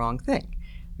was the wrong thing.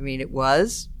 I mean, it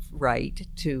was right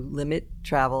to limit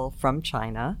travel from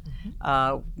China.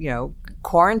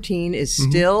 Quarantine is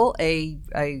still a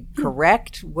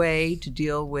correct way to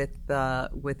deal with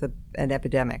an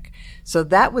epidemic. So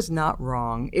that was not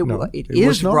wrong. It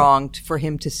is wrong for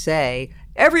him to say,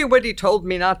 everybody told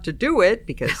me not to do it,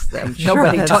 because I'm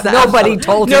sure nobody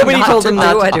told him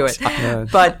not to do it. Yeah.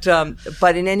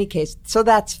 But in any case, so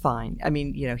that's fine. I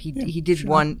mean, he did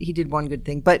one good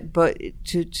thing. But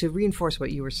to reinforce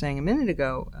what you were saying a minute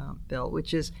ago, Bill,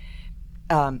 which is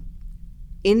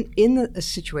in a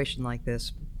situation like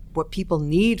this, what people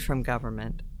need from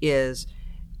government is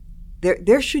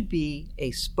there should be a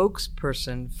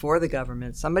spokesperson for the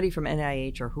government, somebody from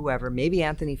NIH or whoever, maybe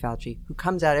Anthony Fauci, who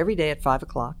comes out every day at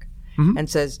 5:00 and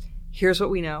says, here's what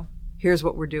we know, here's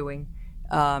what we're doing,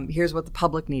 here's what the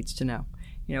public needs to know.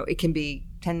 It can be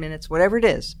 10 minutes, whatever it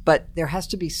is, but there has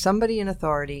to be somebody in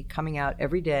authority coming out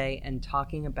every day and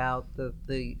talking about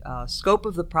the scope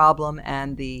of the problem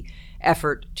and the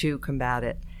effort to combat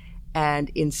it. And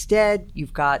instead,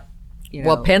 you've got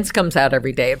well, Pence comes out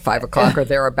every day at 5:00 or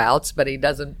thereabouts, but he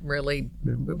doesn't really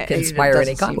inspire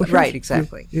any confidence. Right,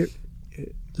 exactly.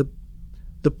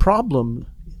 The problem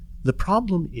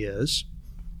is,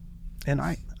 and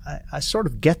I sort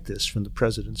of get this from the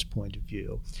president's point of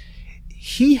view,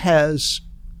 he has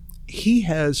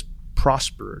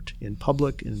prospered in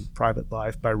public and private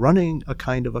life by running a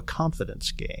kind of a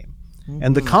confidence game.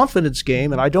 And the confidence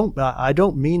game, and I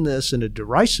don't mean this in a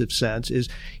derisive sense, is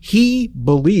he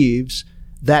believes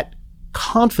that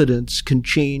confidence can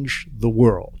change the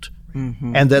world,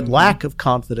 and that lack of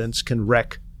confidence can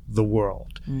wreck the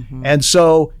world. And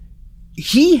so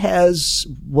he has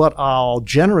what I'll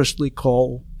generously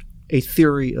call a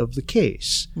theory of the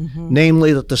case,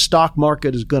 namely that the stock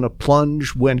market is going to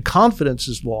plunge when confidence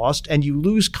is lost, and you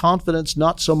lose confidence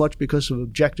not so much because of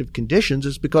objective conditions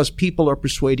as because people are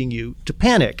persuading you to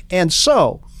panic. And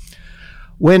so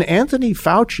when Anthony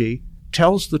Fauci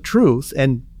tells the truth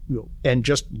and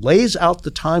just lays out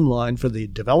the timeline for the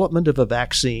development of a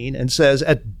vaccine and says,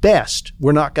 at best,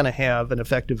 we're not going to have an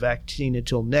effective vaccine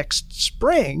until next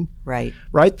spring, right?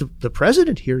 The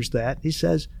president hears that. He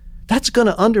says, that's going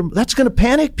to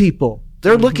panic people.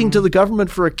 They're looking to the government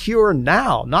for a cure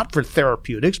now, not for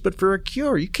therapeutics, but for a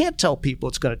cure. You can't tell people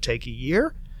it's going to take a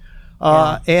year.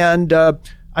 And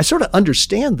I sort of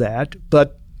understand that,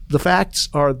 but the facts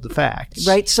are the facts.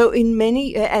 Right. So in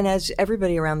many, and as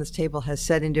everybody around this table has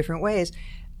said in different ways,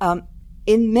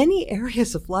 in many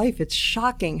areas of life, it's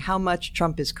shocking how much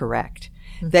Trump is correct.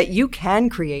 That you can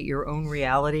create your own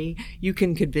reality. You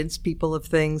can convince people of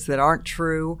things that aren't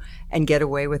true and get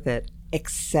away with it,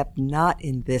 except not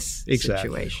in this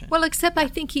situation. Well, except I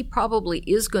think he probably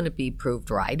is going to be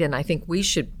proved right. And I think we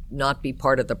should not be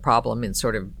part of the problem in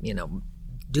sort of,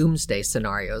 doomsday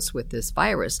scenarios with this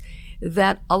virus,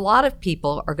 that a lot of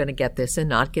people are going to get this and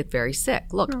not get very sick.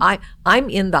 Look, I'm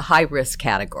in the high-risk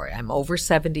category. I'm over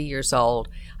 70 years old.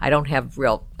 I don't have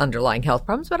real underlying health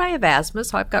problems, but I have asthma,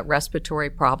 so I've got respiratory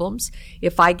problems.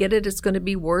 If I get it, it's going to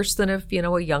be worse than if,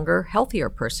 a younger, healthier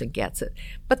person gets it.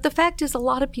 But the fact is, a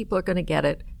lot of people are going to get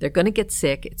it. They're going to get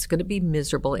sick. It's going to be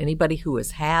miserable. Anybody who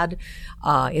has had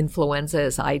influenza,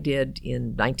 as I did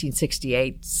in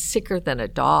 1968, sicker than a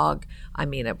dog. I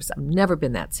mean, I've never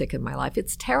been that sick in my life.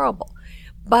 It's terrible.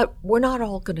 But we're not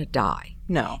all going to die.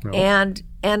 No. And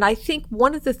I think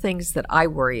one of the things that I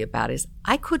worry about is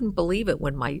I couldn't believe it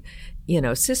when my,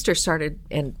 sister started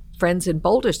and friends in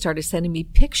Boulder started sending me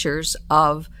pictures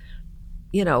of,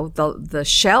 the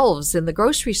shelves in the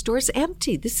grocery stores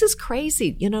empty. This is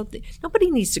crazy. Nobody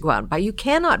needs to go out and buy. You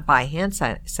cannot buy hand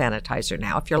sanitizer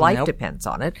now if your life depends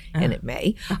on it, and it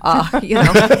may. But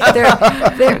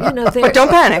don't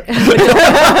panic.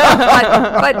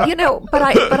 but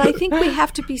I think we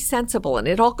have to be sensible, and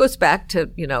it all goes back to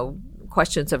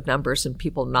questions of numbers and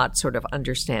people not sort of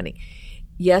understanding.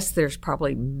 yes, there's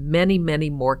probably many, many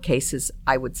more cases.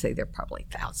 I would say there are probably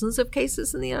thousands of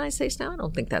cases in the United States now. I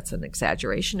don't think that's an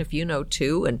exaggeration. If you know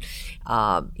 2, and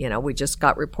we just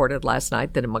got reported last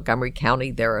night that in Montgomery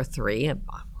County there are 3, and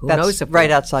who knows if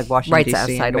right outside Washington, right D.C.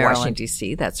 outside of Washington,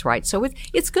 D.C. That's right. So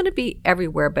it's going to be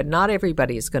everywhere, but not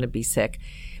everybody is going to be sick.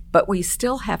 But we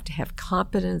still have to have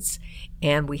competence,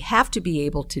 and we have to be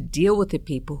able to deal with the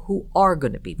people who are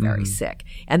going to be very sick.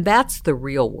 And that's the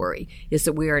real worry, is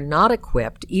that we are not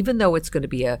equipped, even though it's going to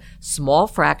be a small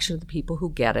fraction of the people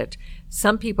who get it.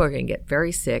 Some people are going to get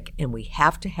very sick, and we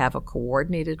have to have a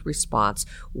coordinated response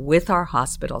with our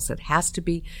hospitals. It has to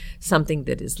be something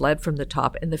that is led from the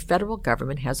top, and the federal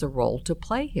government has a role to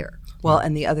play here. Well,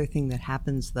 and the other thing that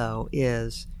happens, though,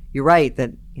 is you're right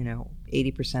that,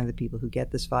 80% of the people who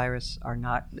get this virus are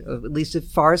not, at least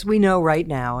as far as we know right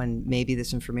now, and maybe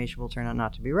this information will turn out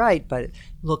not to be right, but it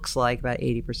looks like about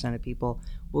 80% of people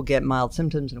will get mild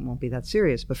symptoms and it won't be that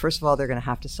serious. But first of all, they're going to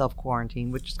have to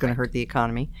self-quarantine, which is going to hurt the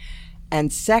economy.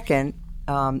 And second,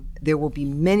 there will be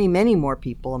many, many more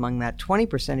people among that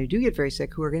 20% who do get very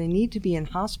sick who are going to need to be in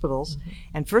hospitals.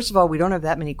 And first of all, we don't have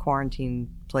that many quarantine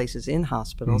places in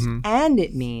hospitals. And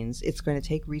it means it's going to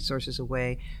take resources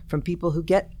away from people who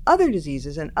get other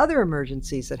diseases and other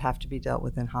emergencies that have to be dealt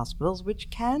with in hospitals, which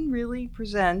can really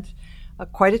present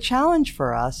quite a challenge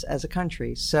for us as a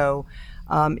country. So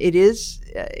it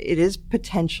is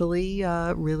potentially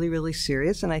really, really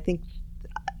serious. And I think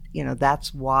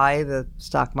that's why the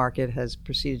stock market has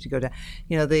proceeded to go down.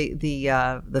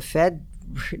 The Fed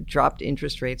dropped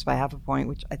interest rates by 0.5 point,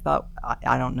 which I thought,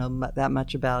 I don't know that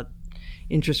much about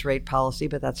interest rate policy,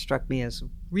 but that struck me as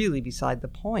really beside the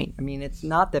point. I mean, it's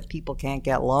not that people can't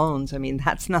get loans. I mean,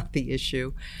 that's not the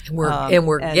issue.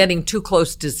 We're getting too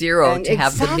close to zero to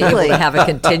have to be able to have a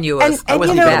continuous. I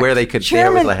wasn't even aware they could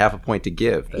share with a 0.5 point to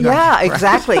give. Yeah,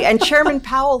 exactly. And Chairman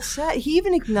Powell said, he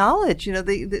even acknowledged,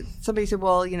 somebody said,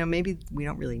 well, maybe we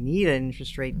don't really need an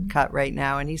interest rate cut right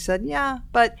now. And he said, yeah,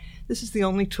 but this is the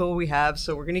only tool we have,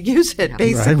 so we're going to use it,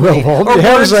 basically. Right. Well, or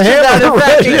words to that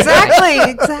effect.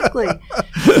 Exactly.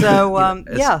 So,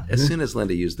 As soon as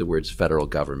Linda used the words federal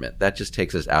government, that just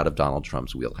takes us out of Donald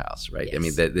Trump's wheelhouse, right? Yes. I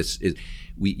mean,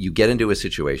 you get into a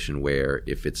situation where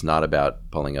if it's not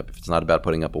about putting up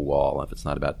a wall, if it's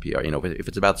not about PR, if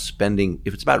it's about spending,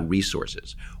 if it's about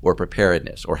resources or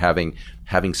preparedness or having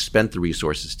spent the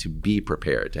resources to be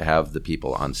prepared, to have the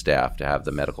people on staff, to have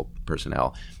the medical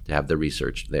personnel, to have the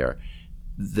research there,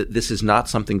 this is not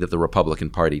something that the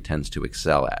Republican Party tends to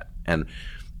excel at. And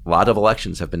a lot of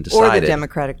elections have been decided. Or the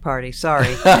Democratic Party,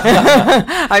 sorry.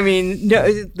 I mean,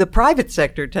 no, the private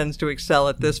sector tends to excel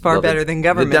at this far better than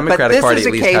government. The Democratic Party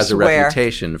at least has a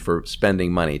reputation for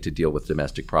spending money to deal with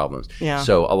domestic problems. Yeah.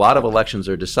 So a lot of elections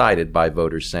are decided by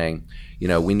voters saying,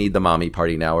 we need the mommy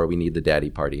party now or we need the daddy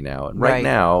party now. And right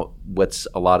now,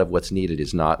 a lot of what's needed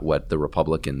is not what the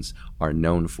Republicans are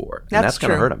known for. And that's going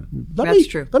to hurt them. That's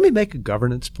true. Let me make a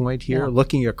governance point here,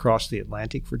 looking across the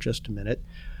Atlantic for just a minute.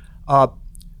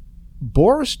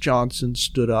 Boris Johnson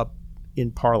stood up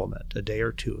in Parliament a day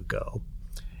or two ago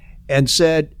and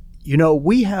said,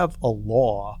 we have a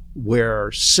law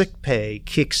where sick pay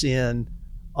kicks in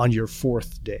on your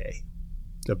 4th day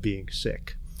of being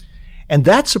sick. And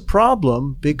that's a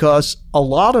problem because a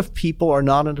lot of people are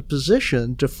not in a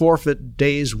position to forfeit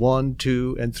days 1,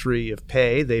 2, and 3 of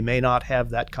pay. They may not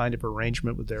have that kind of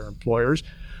arrangement with their employers.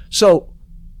 So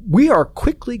we are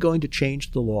quickly going to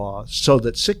change the law so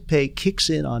that sick pay kicks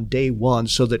in on day 1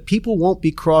 so that people won't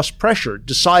be cross-pressured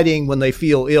deciding when they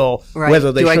feel ill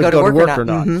whether they should go to work or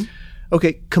not. Mm-hmm.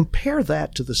 Okay, compare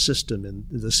that to the system in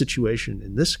the situation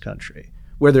in this country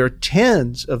where there are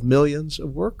tens of millions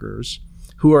of workers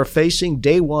who are facing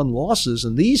day 1 losses,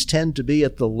 and these tend to be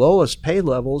at the lowest pay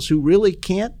levels who really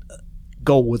can't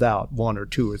go without 1 or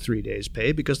 2 or 3 days'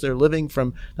 pay because they're living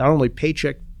from not only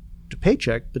paycheck to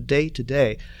paycheck, but day to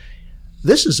day.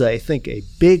 This is, I think, a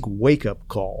big wake-up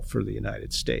call for the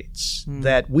United States,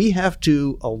 that we have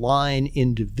to align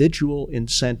individual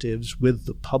incentives with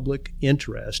the public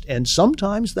interest, and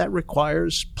sometimes that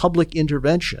requires public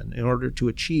intervention in order to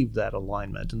achieve that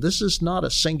alignment. And this is not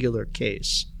a singular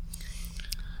case.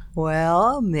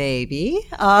 Well, maybe.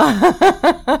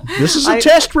 This is a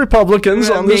test, Republicans,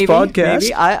 on this podcast.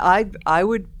 Maybe. I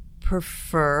would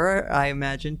prefer, I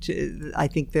imagine, I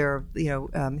think there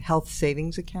are, health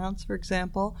savings accounts, for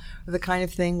example, are the kind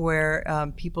of thing where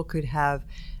people could have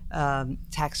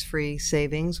tax-free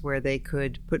savings where they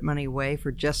could put money away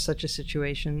for just such a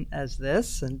situation as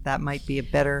this, and that might be a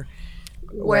better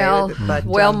way.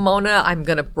 Well, Mona, I'm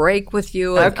going to break with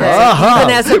you. Okay. Even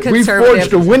as a We conservative,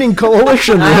 forged a winning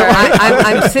coalition.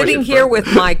 I'm sitting here with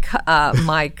my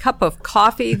cup of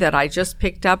coffee that I just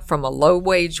picked up from a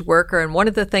low-wage worker, and one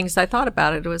of the things I thought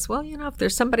about it was, well, if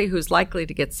there's somebody who's likely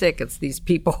to get sick, it's these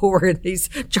people who are in these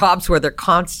jobs where they're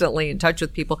constantly in touch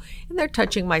with people, and they're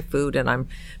touching my food, and I'm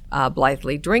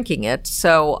blithely drinking it.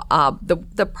 So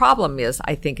the problem is,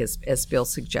 I think, as Bill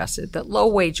suggested, that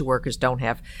low-wage workers don't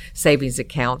have savings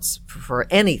accounts for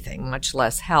anything, much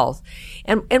less health.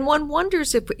 And one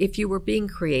wonders if you were being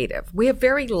creative. We have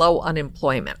very low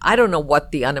unemployment. I don't know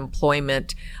what the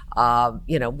unemployment,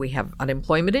 we have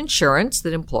unemployment insurance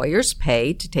that employers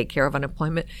pay to take care of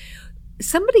unemployment.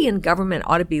 Somebody in government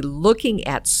ought to be looking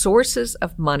at sources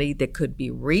of money that could be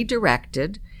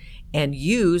redirected and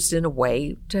used in a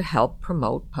way to help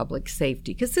promote public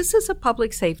safety. Because this is a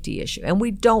public safety issue, and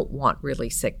we don't want really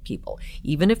sick people.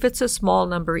 Even if it's a small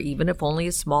number, even if only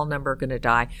a small number are going to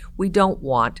die, we don't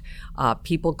want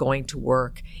people going to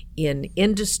work in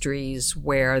industries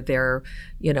where they're,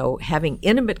 having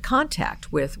intimate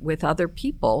contact with other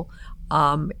people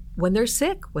when they're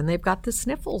sick, when they've got the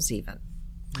sniffles even.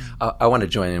 I want to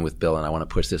join in with Bill, and I want to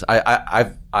push this.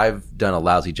 I've done a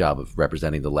lousy job of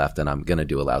representing the left, and I'm going to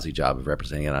do a lousy job of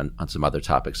representing it on some other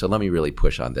topics. So let me really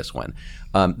push on this one.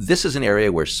 This is an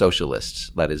area where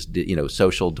socialists, that is,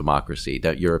 social democracy,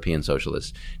 European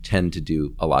socialists, tend to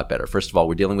do a lot better. First of all,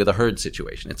 we're dealing with a herd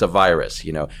situation. It's a virus.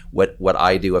 What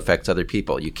I do affects other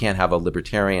people. You can't have a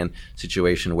libertarian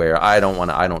situation where I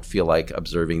don't feel like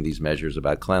observing these measures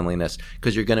about cleanliness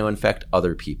because you're going to infect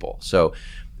other people. So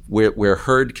where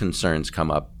herd concerns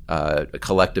come up,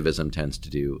 collectivism tends to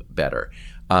do better.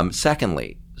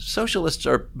 Secondly, socialists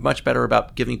are much better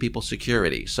about giving people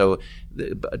security. So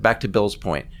back to Bill's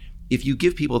point, if you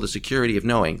give people the security of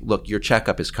knowing, look, your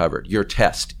checkup is covered, your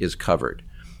test is covered,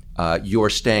 your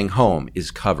staying home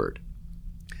is covered,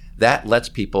 that lets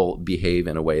people behave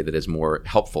in a way that is more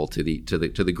helpful to the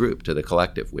group, to the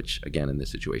collective, which again in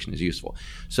this situation is useful.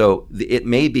 So it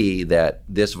may be that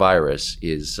this virus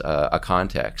is a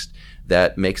context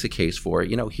that makes a case for,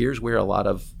 here's where a lot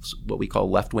of what we call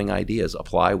left-wing ideas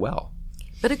apply well.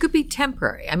 But it could be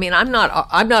temporary. I mean, I'm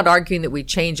not arguing that we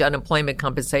change unemployment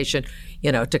compensation,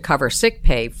 to cover sick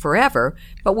pay forever.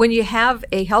 But when you have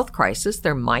a health crisis,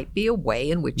 there might be a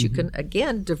way in which you can,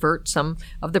 again, divert some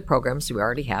of the programs we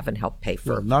already have and help pay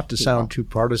for. Well, not to sound too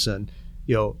partisan,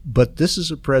 but this is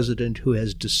a president who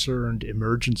has discerned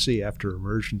emergency after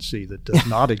emergency that does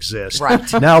not exist.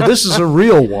 Right. Now, this is a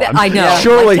real one. I know.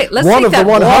 Surely let's one take of the that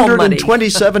wall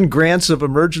 127 grants of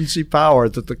emergency power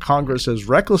that the Congress has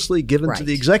recklessly given to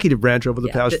the executive branch over the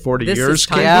past 40 years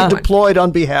can be deployed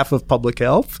on behalf of public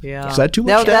health. Yeah. Is that too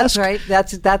much to ask? No, that's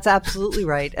right. That's absolutely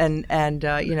right. And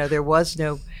there was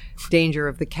no danger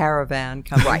of the caravan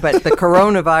coming, but the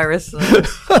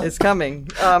coronavirus is coming.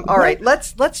 All right,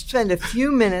 let's spend a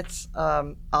few minutes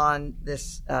on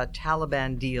this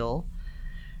Taliban deal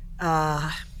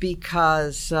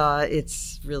because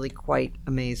it's really quite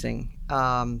amazing.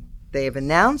 They have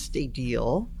announced a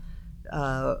deal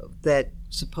that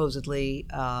supposedly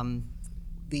the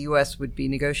U.S. would be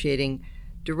negotiating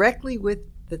directly with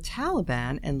the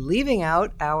Taliban and leaving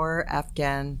out our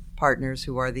Afghan partners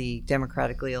who are the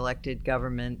democratically elected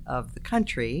government of the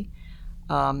country.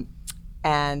 And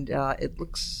it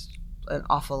looks an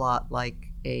awful lot like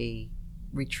a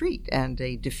retreat and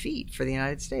a defeat for the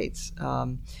United States.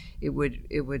 It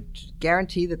would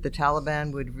guarantee that the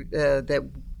Taliban would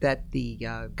that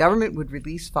the government would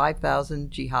release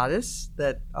 5,000 jihadists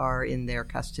that are in their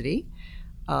custody.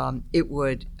 It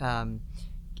would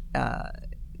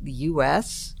the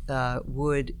U.S.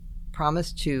 Would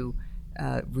promise to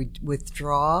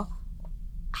withdraw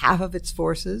half of its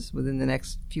forces within the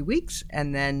next few weeks,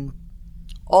 and then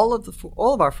all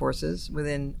of our forces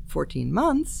within 14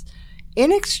 months.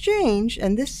 In exchange,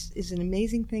 and this is an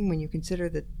amazing thing when you consider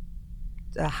that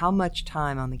how much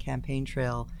time on the campaign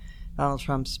trail Donald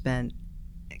Trump spent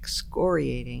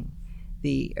excoriating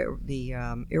the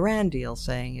Iran deal,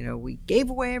 saying, we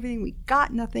gave away everything, we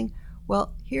got nothing.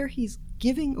 Well, here he's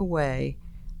giving away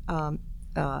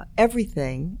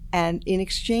everything, and in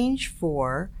exchange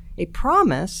for a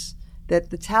promise that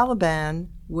the Taliban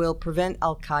will prevent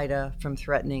al-Qaeda from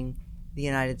threatening the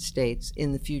United States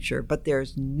in the future. But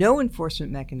there's no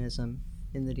enforcement mechanism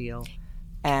in the deal,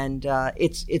 and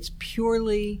it's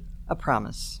purely a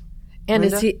promise. And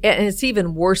it's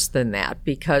even worse than that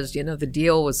because, the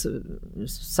deal was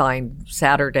signed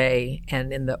Saturday,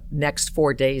 and in the next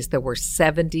 4 days there were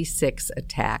 76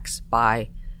 attacks by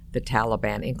the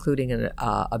Taliban, including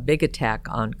a big attack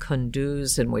on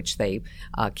Kunduz in which they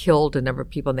killed a number of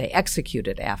people, and they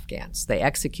executed Afghans. They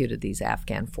executed these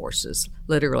Afghan forces,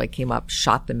 literally came up,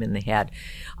 shot them in the head.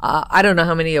 I don't know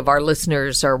how many of our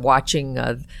listeners are watching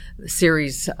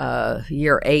series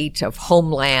year 8 of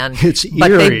Homeland. It's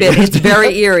but eerie. It's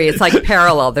very eerie. It's like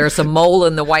parallel. There's a mole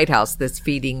in the White House that's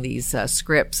feeding these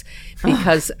scripts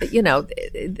because,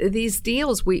 these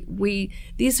deals,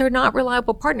 these are not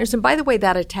reliable partners. And by the way,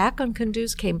 that attack on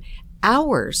Kunduz came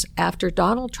hours after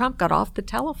Donald Trump got off the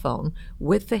telephone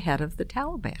with the head of the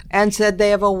Taliban and said they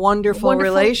have a wonderful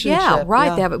relationship. Yeah,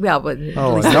 right. Yeah. But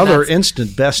another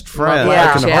instant best friend.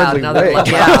 Yeah. I can hardly wait.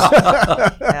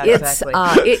 Yeah, exactly.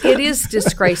 It is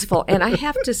disgraceful. And I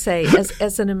have to say,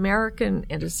 as an American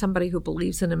and as somebody who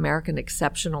believes in American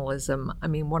exceptionalism, I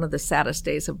mean, one of the saddest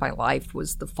days of my life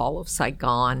was the fall of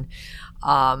Saigon.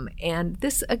 And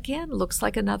this, again, looks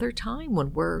like another time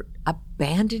when we're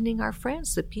abandoning our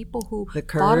friends, the people who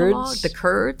fought along, the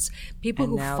Kurds, people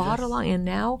who fought along, and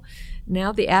now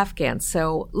the Afghans.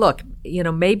 So, look,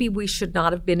 maybe we should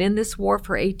not have been in this war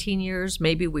for 18 years.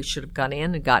 Maybe we should have gone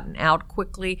in and gotten out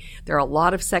quickly. There are a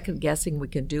lot of second guessing we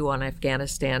can do on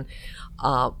Afghanistan,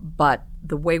 but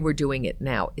the way we're doing it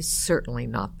now is certainly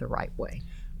not the right way.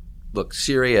 Look,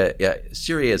 Syria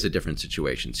is a different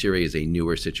situation. Syria is a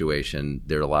newer situation.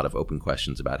 There are a lot of open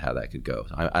questions about how that could go.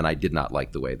 And I did not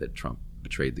like the way that Trump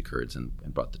betrayed the Kurds and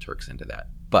brought the Turks into that.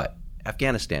 But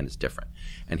Afghanistan is different.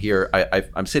 And here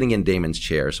I'm sitting in Damon's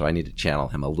chair, so I need to channel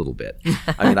him a little bit.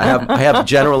 I mean, I have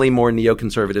generally more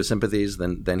neoconservative sympathies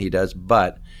than he does,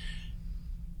 but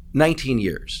 19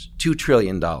 years, $2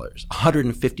 trillion,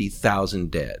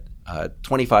 150,000 dead,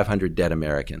 2,500 dead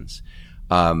Americans.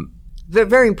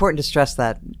 Very important to stress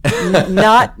that.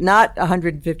 Not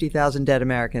 150,000 dead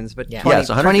Americans, but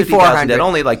 150,000 dead.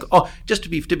 Only just to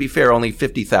be fair, only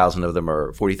 50,000 of them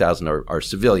or 40,000 are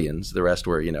civilians. The rest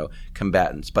were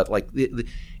combatants. But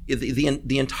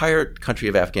the entire country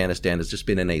of Afghanistan has just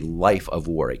been in a life of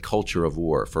war, a culture of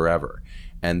war forever.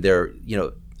 And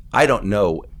I don't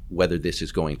know whether this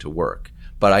is going to work,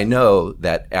 but I know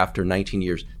that after 19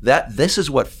 years, that this is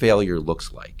what failure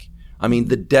looks like. I mean,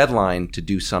 the deadline to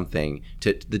do something,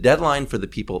 the deadline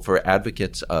for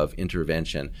advocates of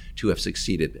intervention to have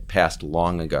succeeded passed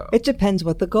long ago. It depends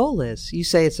what the goal is. You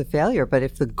say it's a failure, but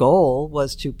if the goal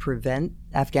was to prevent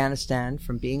Afghanistan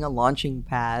from being a launching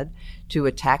pad to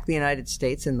attack the United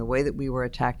States in the way that we were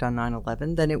attacked on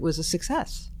 9/11, then it was a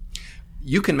success.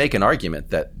 You can make an argument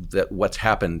that what's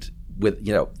happened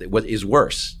what is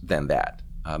worse than that.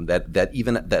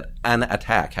 That an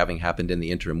attack having happened in the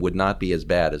interim would not be as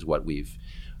bad as what we've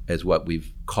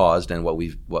caused and what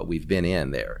we've been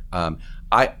in there.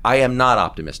 I am not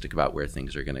optimistic about where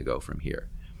things are going to go from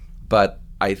here, but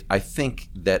I think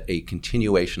that a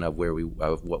continuation of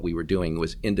what we were doing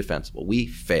was indefensible. We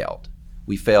failed,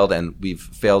 and we've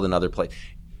failed in other places.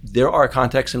 There are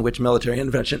contexts in which military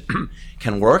intervention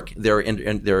can work. There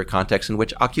are contexts in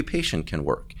which occupation can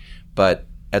work, but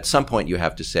at some point, you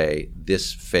have to say,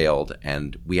 this failed,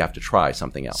 and we have to try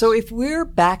something else. So if we're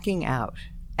backing out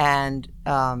and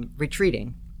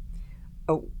retreating,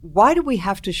 why do we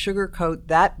have to sugarcoat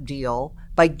that deal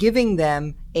by giving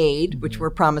them aid, which we're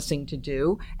promising to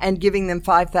do, and giving them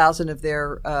 5,000 of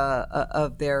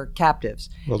their captives?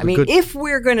 Well, if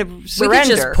we're going to surrender, we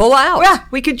could just pull out. Yeah,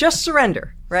 we could just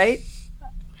surrender, right?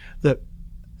 The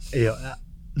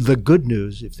good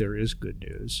news, if there is good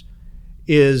news,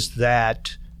 is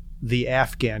that the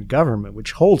Afghan government,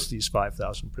 which holds these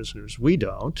 5,000 prisoners, we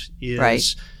don't, is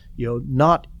right.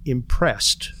 Not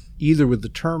impressed either with the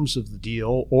terms of the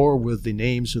deal or with the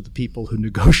names of the people who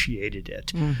negotiated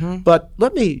it. Mm-hmm. But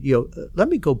let me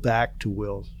go back to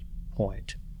Will's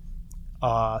point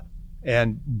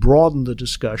and broaden the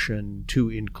discussion to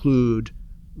include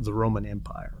the Roman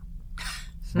Empire.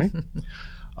 Right?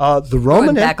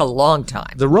 Going back a long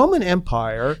time. The Roman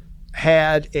Empire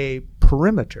had a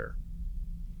perimeter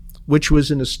which was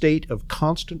in a state of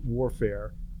constant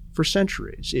warfare for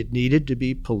centuries. It needed to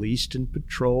be policed and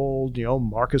patrolled.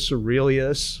 Marcus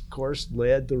Aurelius, of course,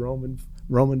 led the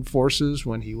Roman forces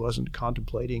when he wasn't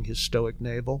contemplating his Stoic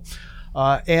navel.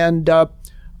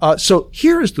 So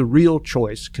here is the real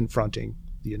choice confronting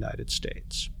the United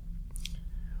States.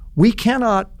 We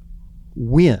cannot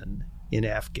win in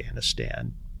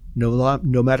Afghanistan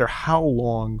no matter how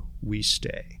long we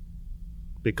stay,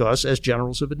 because, as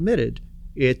generals have admitted,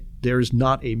 there is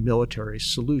not a military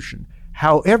solution.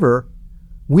 However,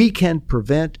 we can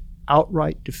prevent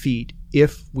outright defeat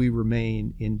if we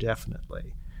remain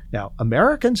indefinitely. Now,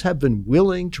 Americans have been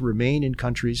willing to remain in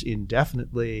countries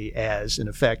indefinitely as, in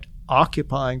effect,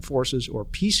 occupying forces or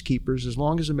peacekeepers as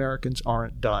long as Americans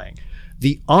aren't dying.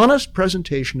 The honest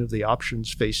presentation of the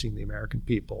options facing the American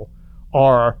people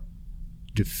are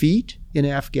defeat in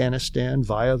Afghanistan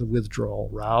via the withdrawal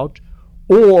route,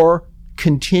 or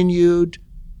continued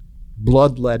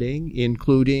bloodletting,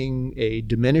 including a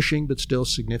diminishing but still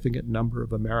significant number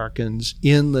of Americans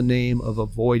in the name of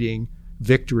avoiding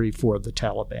victory for the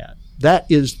Taliban. That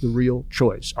is the real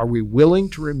choice. Are we willing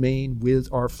to remain with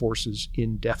our forces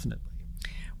indefinitely?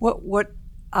 What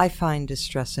I find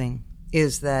distressing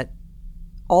is that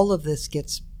all of this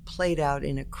gets played out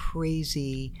in a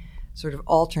crazy sort of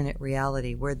alternate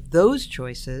reality where those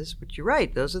choices, which you're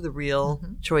right, those are the real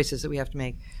choices that we have to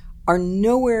make, are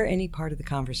nowhere any part of the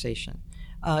conversation.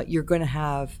 You're going to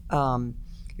have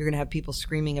people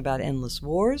screaming about endless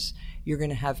wars. You're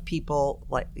going to have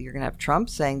you're going to have Trump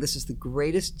saying this is the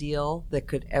greatest deal that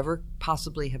could ever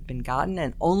possibly have been gotten,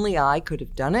 and only I could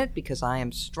have done it because I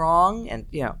am strong. And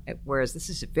whereas this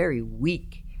is a very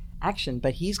weak action,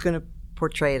 but he's going to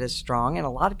portray it as strong, and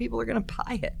a lot of people are going to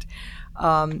buy it.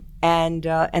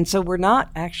 And so we're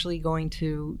not actually going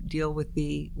to deal with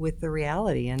the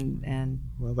reality. And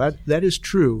well, that is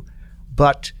true,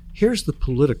 but here's the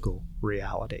political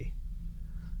reality.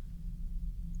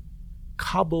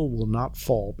 Kabul will not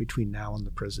fall between now and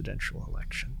the presidential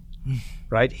election,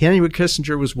 right? Henry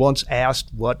Kissinger was once asked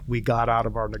what we got out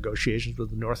of our negotiations with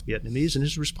the North Vietnamese, and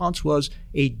his response was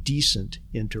a decent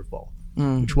interval,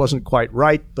 which wasn't quite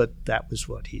right, but that was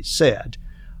what he said.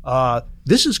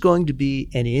 This is going to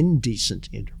be an indecent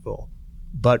interval,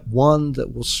 but one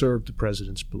that will serve the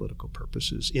president's political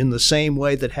purposes in the same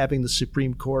way that having the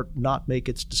Supreme Court not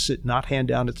hand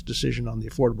down its decision on the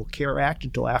Affordable Care Act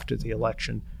until after the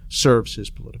election serves his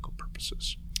political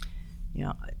purposes.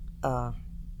 I'm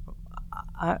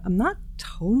not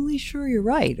totally sure you're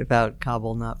right about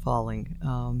Kabul not falling.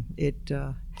 It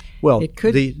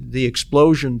could. The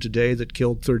explosion today that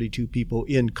killed 32 people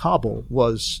in Kabul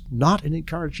was not an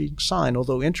encouraging sign,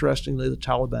 although interestingly the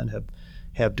Taliban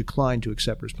have declined to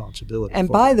accept responsibility. And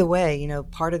by the way,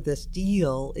 part of this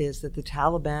deal is that the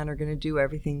Taliban are going to do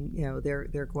everything,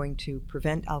 they're going to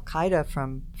prevent al-Qaeda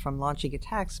from launching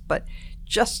attacks. But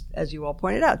just as you all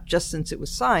pointed out, just since it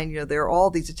was signed, there are all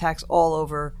these attacks all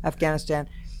over Afghanistan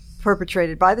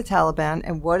perpetrated by the Taliban.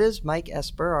 And what does Mike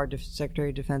Esper, our Secretary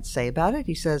of Defense, say about it?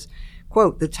 He says,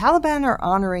 quote, "The Taliban are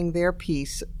honoring their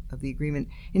piece of the agreement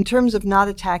in terms of not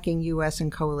attacking U.S.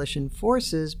 and coalition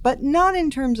forces, but not in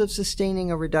terms of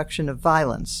sustaining a reduction of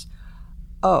violence."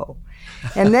 Oh.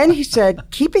 And then he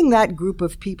said, keeping that group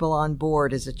of people on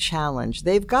board is a challenge.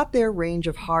 They've got their range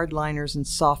of hardliners and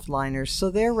softliners,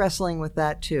 so they're wrestling with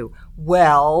that too.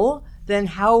 Well, then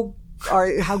how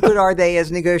good are they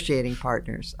as negotiating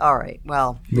partners? All right.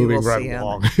 Well, moving right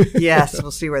along. Yes,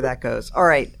 we'll see where that goes. All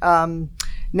right.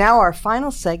 Now our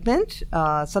final segment,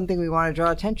 something we want to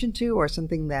draw attention to, or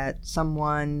something that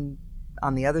someone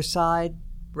on the other side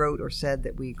wrote or said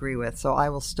that we agree with. So I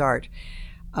will start.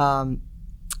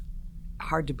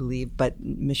 Hard to believe, but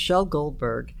Michelle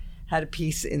Goldberg had a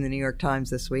piece in the New York Times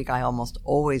this week. I almost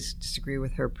always disagree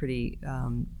with her pretty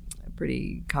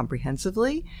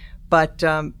comprehensively, but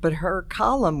her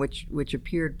column, which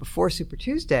appeared before Super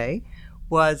Tuesday,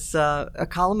 was a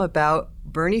column about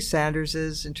Bernie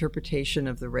Sanders' interpretation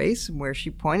of the race, and where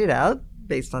she pointed out,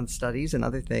 based on studies and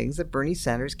other things, that Bernie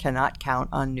Sanders cannot count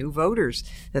on new voters,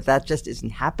 that just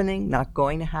isn't happening, not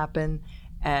going to happen.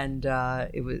 And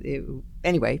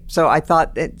anyway, so I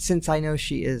thought that since I know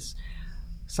she is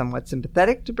somewhat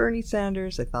sympathetic to Bernie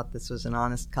Sanders, I thought this was an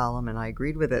honest column, and I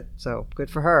agreed with it. So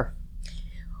good for her.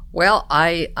 Well,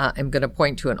 I am going to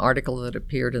point to an article that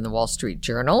appeared in the Wall Street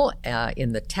Journal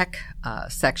in the tech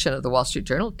section of the Wall Street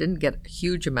Journal. It didn't get a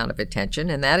huge amount of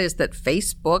attention, and that is that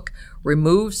Facebook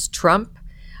removes Trump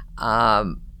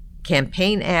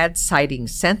campaign ads citing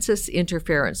census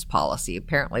interference policy.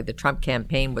 Apparently, the Trump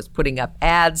campaign was putting up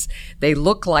ads. They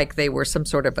look like they were some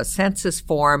sort of a census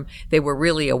form. They were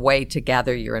really a way to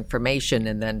gather your information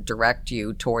and then direct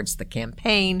you towards the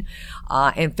campaign.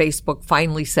 And Facebook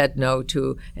finally said no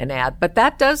to an ad. But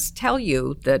that does tell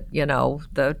you that,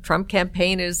 the Trump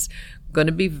campaign is going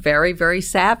to be very, very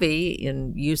savvy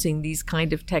in using these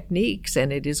kind of techniques.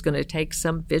 And it is going to take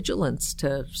some vigilance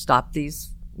to stop these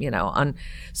on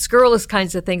scurrilous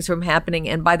kinds of things from happening.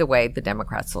 And by the way, the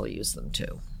Democrats will use them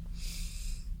too.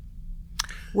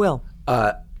 Will?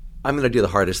 I'm going to do the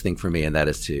hardest thing for me, and that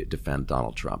is to defend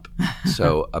Donald Trump.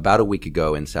 So about a week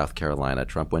ago in South Carolina,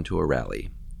 Trump went to a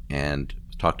rally and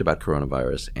talked about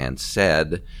coronavirus and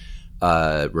said,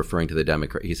 referring to the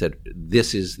Democrat, he said,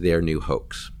 this is their new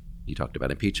hoax. He talked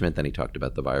about impeachment, then he talked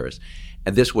about the virus.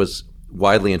 And this was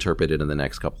widely interpreted in the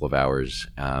next couple of hours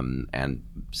and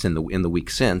in the week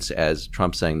since as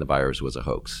Trump saying the virus was a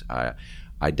hoax.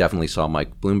 I definitely saw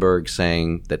Mike Bloomberg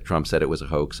saying that Trump said it was a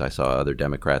hoax. I saw other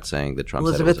Democrats saying that Trump said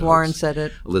it was a hoax. Elizabeth Warren said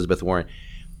it. Elizabeth Warren.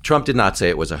 Trump did not say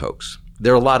it was a hoax.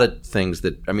 There are a lot of things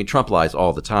that, Trump lies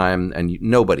all the time, and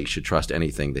nobody should trust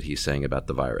anything that he's saying about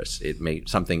the virus.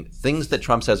 Things that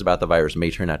Trump says about the virus may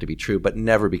turn out to be true, but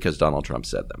never because Donald Trump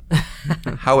said them.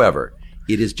 However,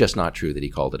 it is just not true that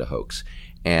he called it a hoax.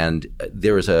 And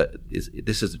this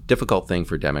is a difficult thing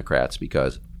for Democrats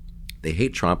because they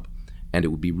hate Trump, and it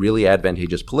would be really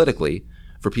advantageous politically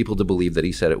for people to believe that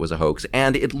he said it was a hoax,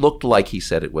 and it looked like he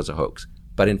said it was a hoax.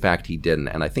 But in fact, he didn't.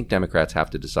 And I think Democrats have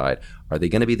to decide, are they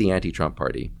going to be the anti-Trump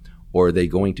party, or are they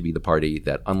going to be the party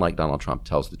that, unlike Donald Trump,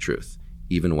 tells the truth,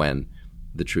 even when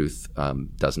the truth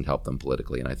doesn't help them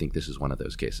politically? And I think this is one of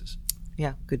those cases.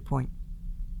 Yeah, good point.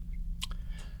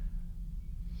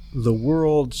 The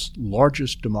world's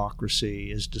largest democracy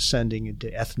is descending into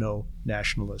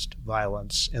ethno-nationalist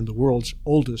violence, and the world's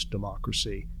oldest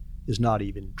democracy is not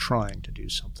even trying to do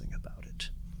something about it.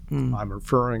 I'm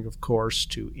referring, of course,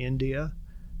 to India,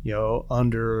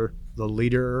 under the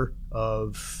leadership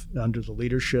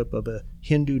of a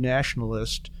Hindu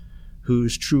nationalist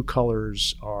whose true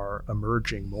colors are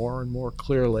emerging more and more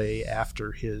clearly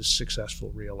after his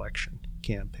successful re-election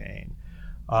campaign.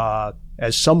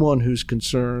 As someone who's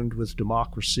concerned with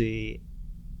democracy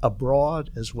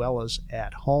abroad as well as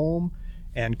at home,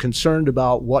 and concerned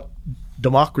about what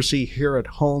democracy here at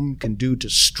home can do to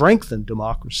strengthen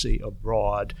democracy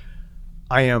abroad,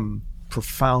 I am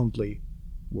profoundly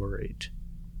worried.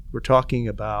 We're talking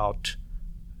about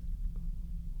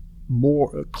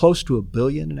close to 1.5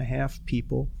 billion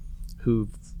people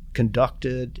who've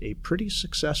conducted a pretty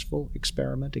successful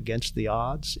experiment against the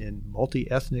odds in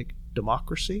multi-ethnic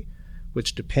democracy,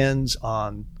 which depends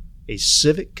on a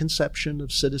civic conception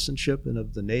of citizenship and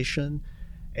of the nation.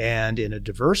 And in a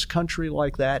diverse country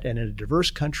like that, and in a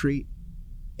diverse country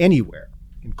anywhere,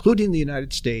 including the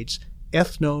United States,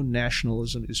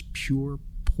 ethno-nationalism is pure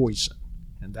poison.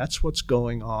 And that's what's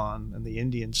going on in the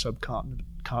Indian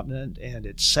subcontinent, and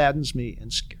it saddens me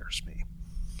and scares me.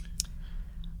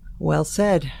 Well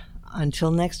said.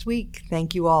 Until next week,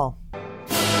 thank you all.